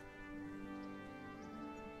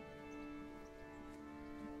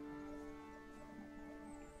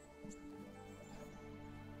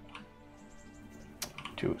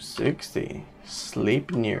 $260.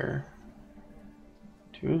 Sleep near.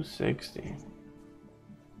 $260.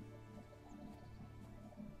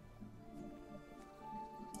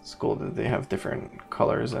 It's cool that they have different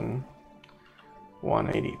colors and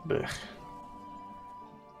 180. Blech.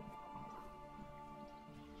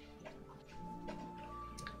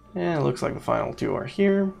 And it looks like the final two are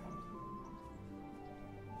here.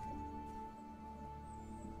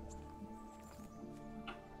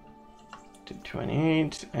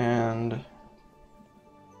 $228 and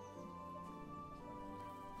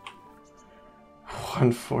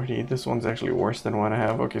 140. This one's actually worse than what I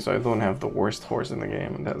have. Okay, so I don't have the worst horse in the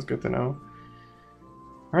game, and that's good to know.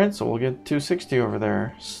 Alright, so we'll get 260 over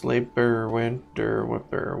there. Slaper, Winter,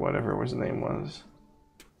 Whipper, whatever his name was.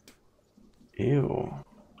 Ew.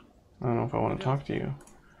 I don't know if I want to talk to you.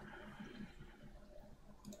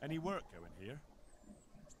 Any work going here?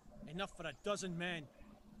 Enough for a dozen men.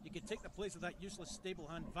 You could take the place of that useless stable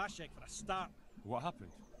hand Vashek for a start. What happened?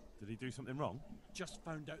 Did he do something wrong? Just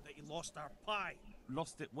found out that he lost our pie.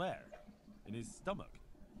 Lost it where? In his stomach?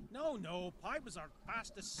 No, Pie was our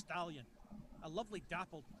fastest stallion. A lovely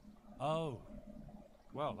dappled. Oh.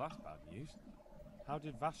 Well, that's bad news. How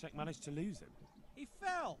did Vashek manage to lose him? He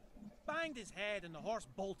fell, banged his head, and the horse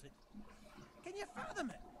bolted. Can you fathom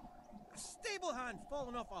it? A stable hand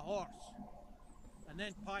falling off a horse. And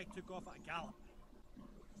then Pie took off at a gallop.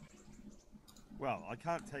 Well, I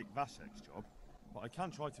can't take Vashek's job, but I can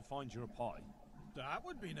try to find your pie. That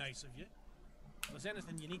would be nice of you. If there's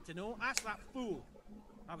anything you need to know, ask that fool.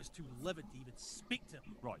 I was too livid to even speak to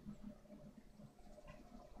him. Right.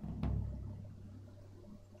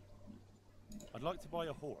 I'd like to buy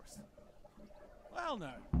a horse. Well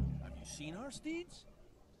now, have you seen our steeds?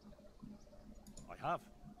 I have.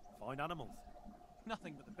 Fine animals.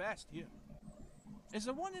 Nothing but the best here. Is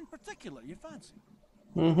there one in particular you fancy?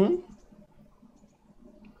 Mm-hmm.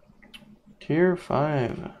 Tier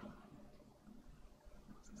 5.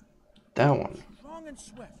 That one. Strong and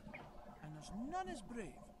swift, and there's none as brave.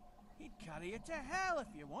 He'd carry you to hell if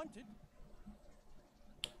you wanted.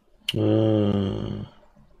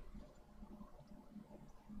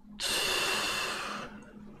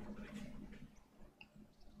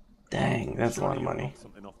 Dang, that's a lot of money.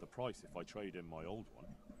 Something off the price if I trade in my old one.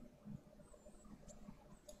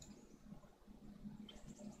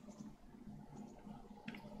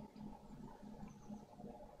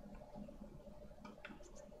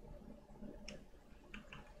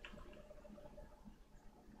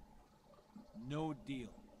 No deal.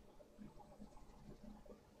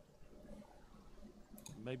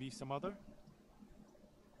 Maybe some other?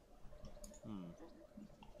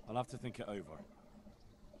 I'll have to think it over.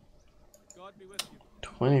 God be with you.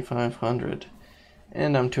 2,500,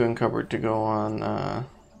 and I'm too encumbered to go on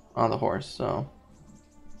the horse. So,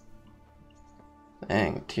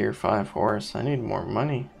 dang, tier 5 horse. I need more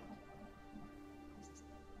money.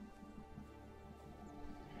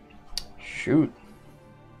 Shoot.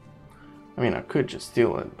 I mean, I could just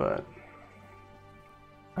steal it, but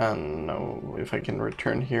I don't know if I can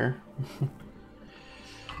return here.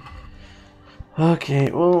 Okay,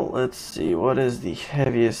 well, let's see. What is the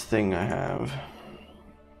heaviest thing I have?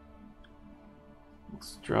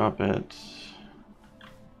 Let's drop it.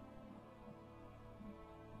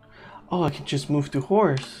 Oh, I can just move to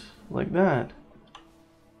horse like that.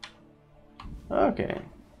 Okay.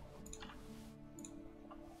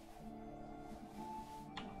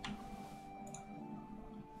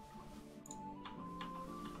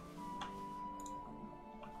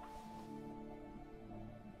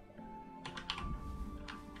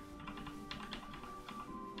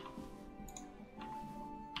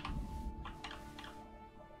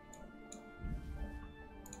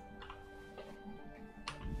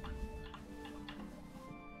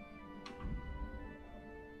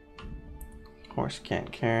 Horse can't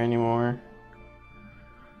carry anymore.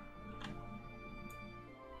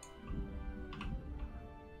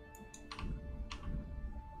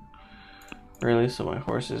 Really? So my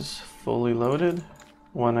horse is fully loaded?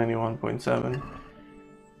 191.7.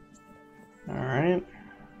 Alright.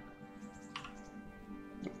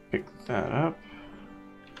 Pick that up.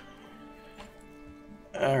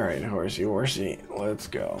 Alright, horsey, horsey. Let's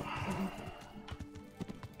go.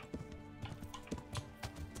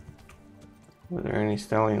 Were there any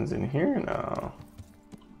stallions in here? No.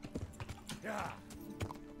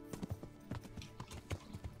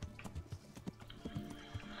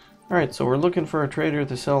 Alright, so we're looking for a trader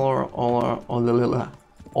to sell all of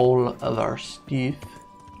our stuff.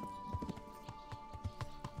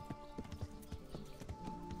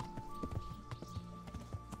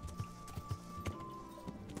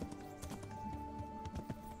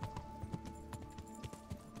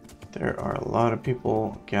 There are a lot of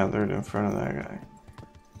people gathered in front of that guy.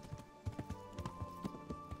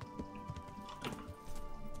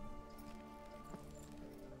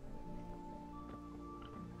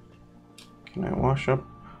 Can I wash up?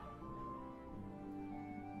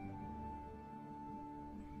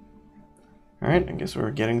 Alright, I guess we're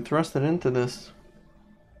getting thrusted into this.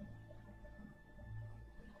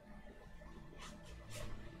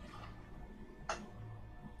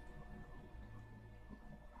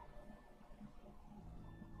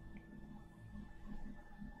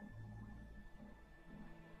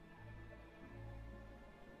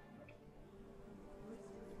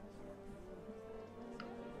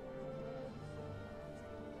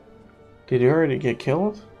 Did he already get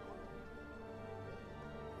killed?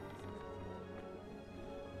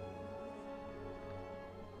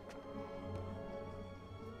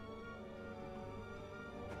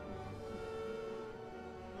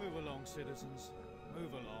 Move along, citizens.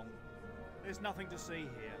 Move along. There's nothing to see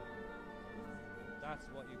here. That's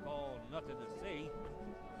what you call nothing to see.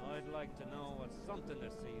 I'd like to know what something to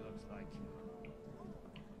see looks like.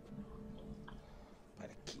 By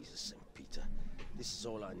the keys of St. Peter, this is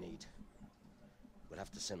all I need. We'll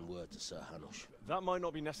have to send word to Sir Hanush. That might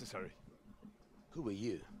not be necessary. Who are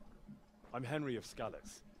you? I'm Henry of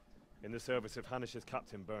Skalitz, in the service of Hanush's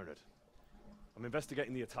Captain Bernard. I'm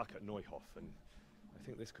investigating the attack at Neuhof, and I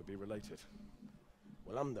think this could be related.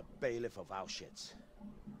 Well, I'm the bailiff of Auschwitz.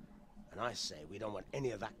 And I say we don't want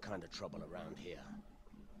any of that kind of trouble around here.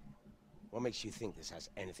 What makes you think this has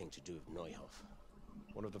anything to do with Neuhof?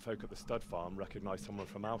 One of the folk at the stud farm recognized someone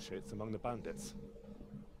from Auschwitz among the bandits.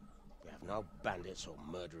 We have no bandits or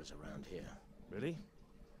murderers around here. Really?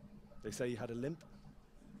 They say he had a limp?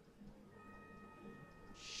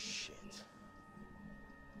 Shit.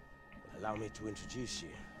 Well, allow me to introduce you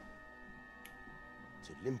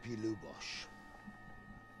to Limpy Lubosh.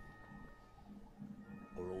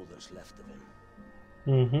 Or all that's left of him.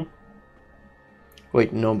 Mm-hmm.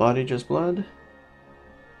 Wait, no body, just blood?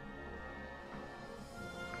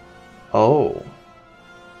 Oh.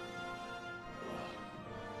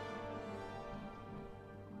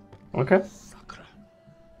 Okay. Sakra.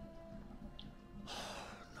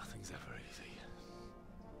 Nothing's ever easy.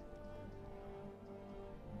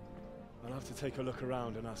 I'll have to take a look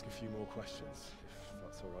around and ask a few more questions, if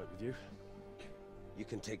that's all right with you. You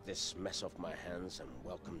can take this mess off my hands and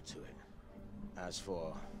welcome to it. As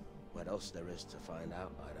for what else there is to find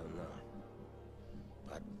out, I don't know.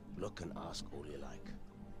 But look and ask all you like.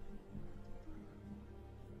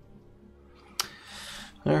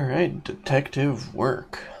 Alright, detective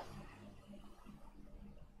work.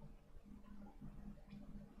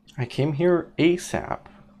 I came here ASAP.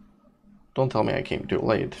 Don't tell me I came too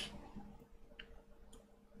late.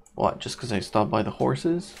 What, just because I stopped by the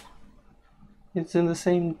horses? It's in the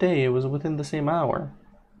same day, it was within the same hour.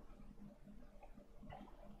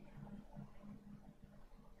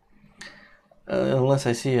 Unless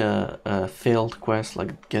I see a failed quest,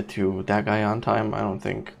 like get to that guy on time, I don't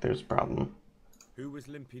think there's a problem. Who was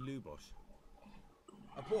Limpy Lubosh?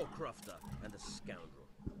 A poor crofter and a scoundrel.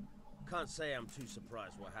 Can't say I'm too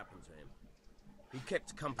surprised what happened to him. He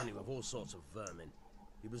kept company with all sorts of vermin.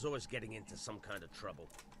 He was always getting into some kind of trouble.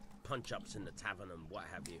 Punch-ups in the tavern and what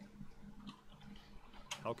have you.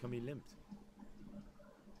 How come he limped?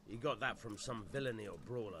 He got that from some villainy or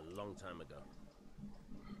brawl a long time ago.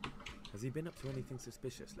 Has he been up to anything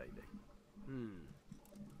suspicious lately?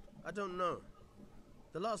 I don't know.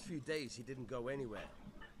 The last few days he didn't go anywhere.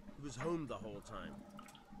 He was home the whole time.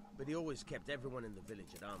 But he always kept everyone in the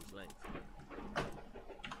village at arm's length.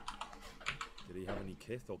 Did he have any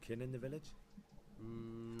kith or kin in the village?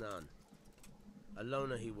 None. A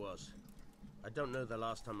loner he was. I don't know the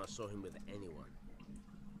last time I saw him with anyone.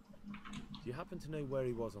 Do you happen to know where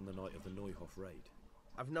he was on the night of the Neuhof raid?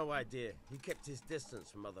 I've no idea. He kept his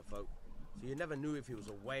distance from other folk, so you never knew if he was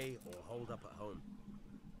away or holed up at home.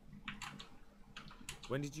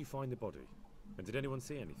 When did you find the body? And did anyone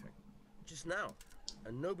see anything? Just now,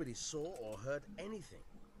 and nobody saw or heard anything.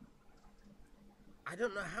 I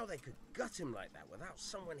don't know how they could gut him like that without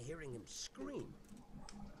someone hearing him scream.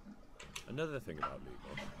 Another thing about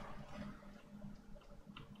Lubosh.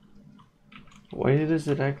 Why does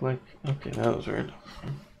it act like... Okay, that was weird.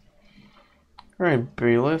 Alright,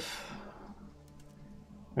 bailiff.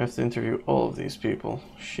 We have to interview all of these people.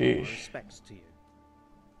 Sheesh. Respects to you.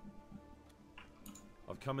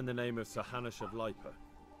 I've come in the name of Sir Hanush of Lipa.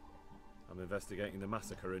 I'm investigating the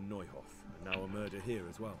massacre in Neuhof, and now a murder here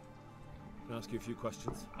as well. Can I ask you a few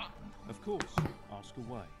questions? Of course. Ask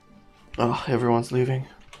away. Oh, everyone's leaving.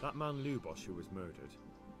 That man Lubosh who was murdered,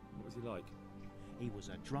 what was he like? He was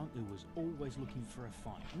a drunk who was always looking for a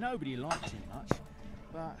fight. Nobody liked him much,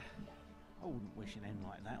 but I wouldn't wish an end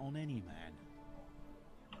like that on any man.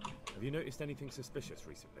 Have you noticed anything suspicious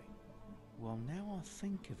recently? Well, now I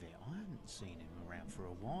think of it, I haven't seen him around for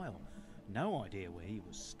a while. No idea where he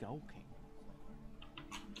was skulking.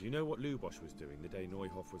 Do you know what Lubosh was doing the day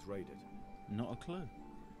Neuhof was raided? Not a clue.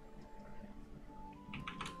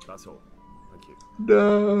 That's all. Thank you.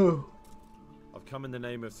 No! I've come in the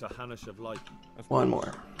name of Sir Hanush of Lipa. One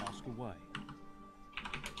more. Ask away.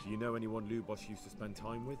 Do you know anyone Lubosh used to spend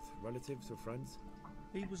time with? Relatives or friends?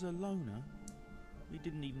 He was a loner. We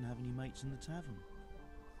didn't even have any mates in the tavern.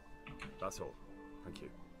 That's all. Thank you.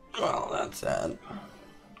 Well, that's sad.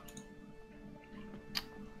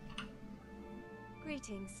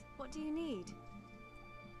 Greetings. What do you need?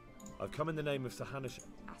 I've come in the name of Sir Hanush.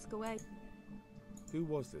 Ask away. Who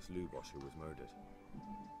was this Lubosh who was murdered?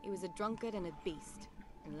 He was a drunkard and a beast.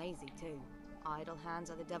 And lazy, too. Idle hands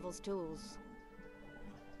are the devil's tools.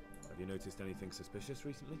 Have you noticed anything suspicious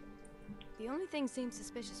recently? The only thing seemed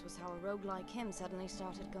suspicious was how a rogue like him suddenly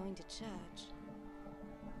started going to church.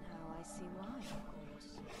 Now I see why, of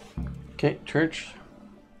course. Okay, church.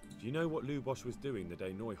 Do you know what Lubosh was doing the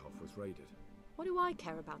day Neuhof was raided? What do I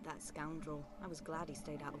care about that scoundrel? I was glad he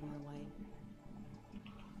stayed out of my way.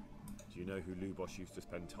 Do you know who Lubosh used to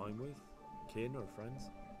spend time with? Kin or friends?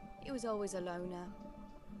 He was always a loner.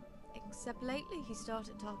 Except lately he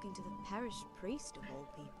started talking to the parish priest of all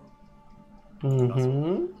people.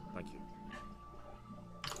 Mm-hmm. Thank you.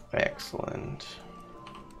 Excellent.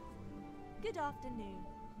 Good afternoon.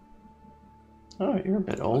 Oh, you're a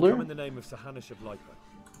bit I've older. come in the name of Sir Hanush of Lipa.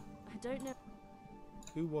 I don't know.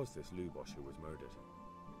 Who was this Lubosh who was murdered?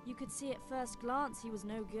 You could see at first glance he was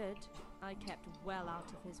no good. I kept well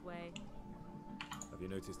out of his way. Have you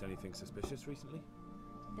noticed anything suspicious recently?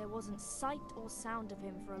 There wasn't sight or sound of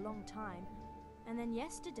him for a long time. And then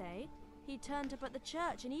yesterday, he turned up at the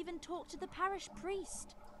church and even talked to the parish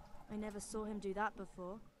priest. I never saw him do that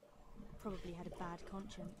before. Probably had a bad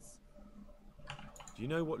conscience. Do you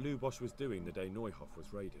know what Lubosh was doing the day Neuhof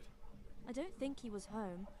was raided? I don't think he was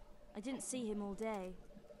home. I didn't see him all day.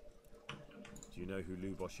 Do you know who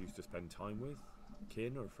Lubosh used to spend time with?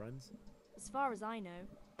 Kin or friends? As far as I know,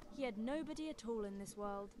 he had nobody at all in this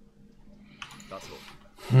world. That's all.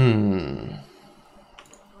 God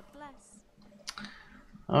bless.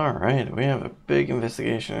 Alright, we have a big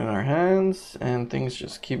investigation in our hands, and things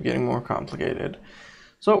just keep getting more complicated.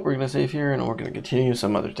 So we're going to save here, and we're going to continue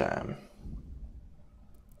some other time.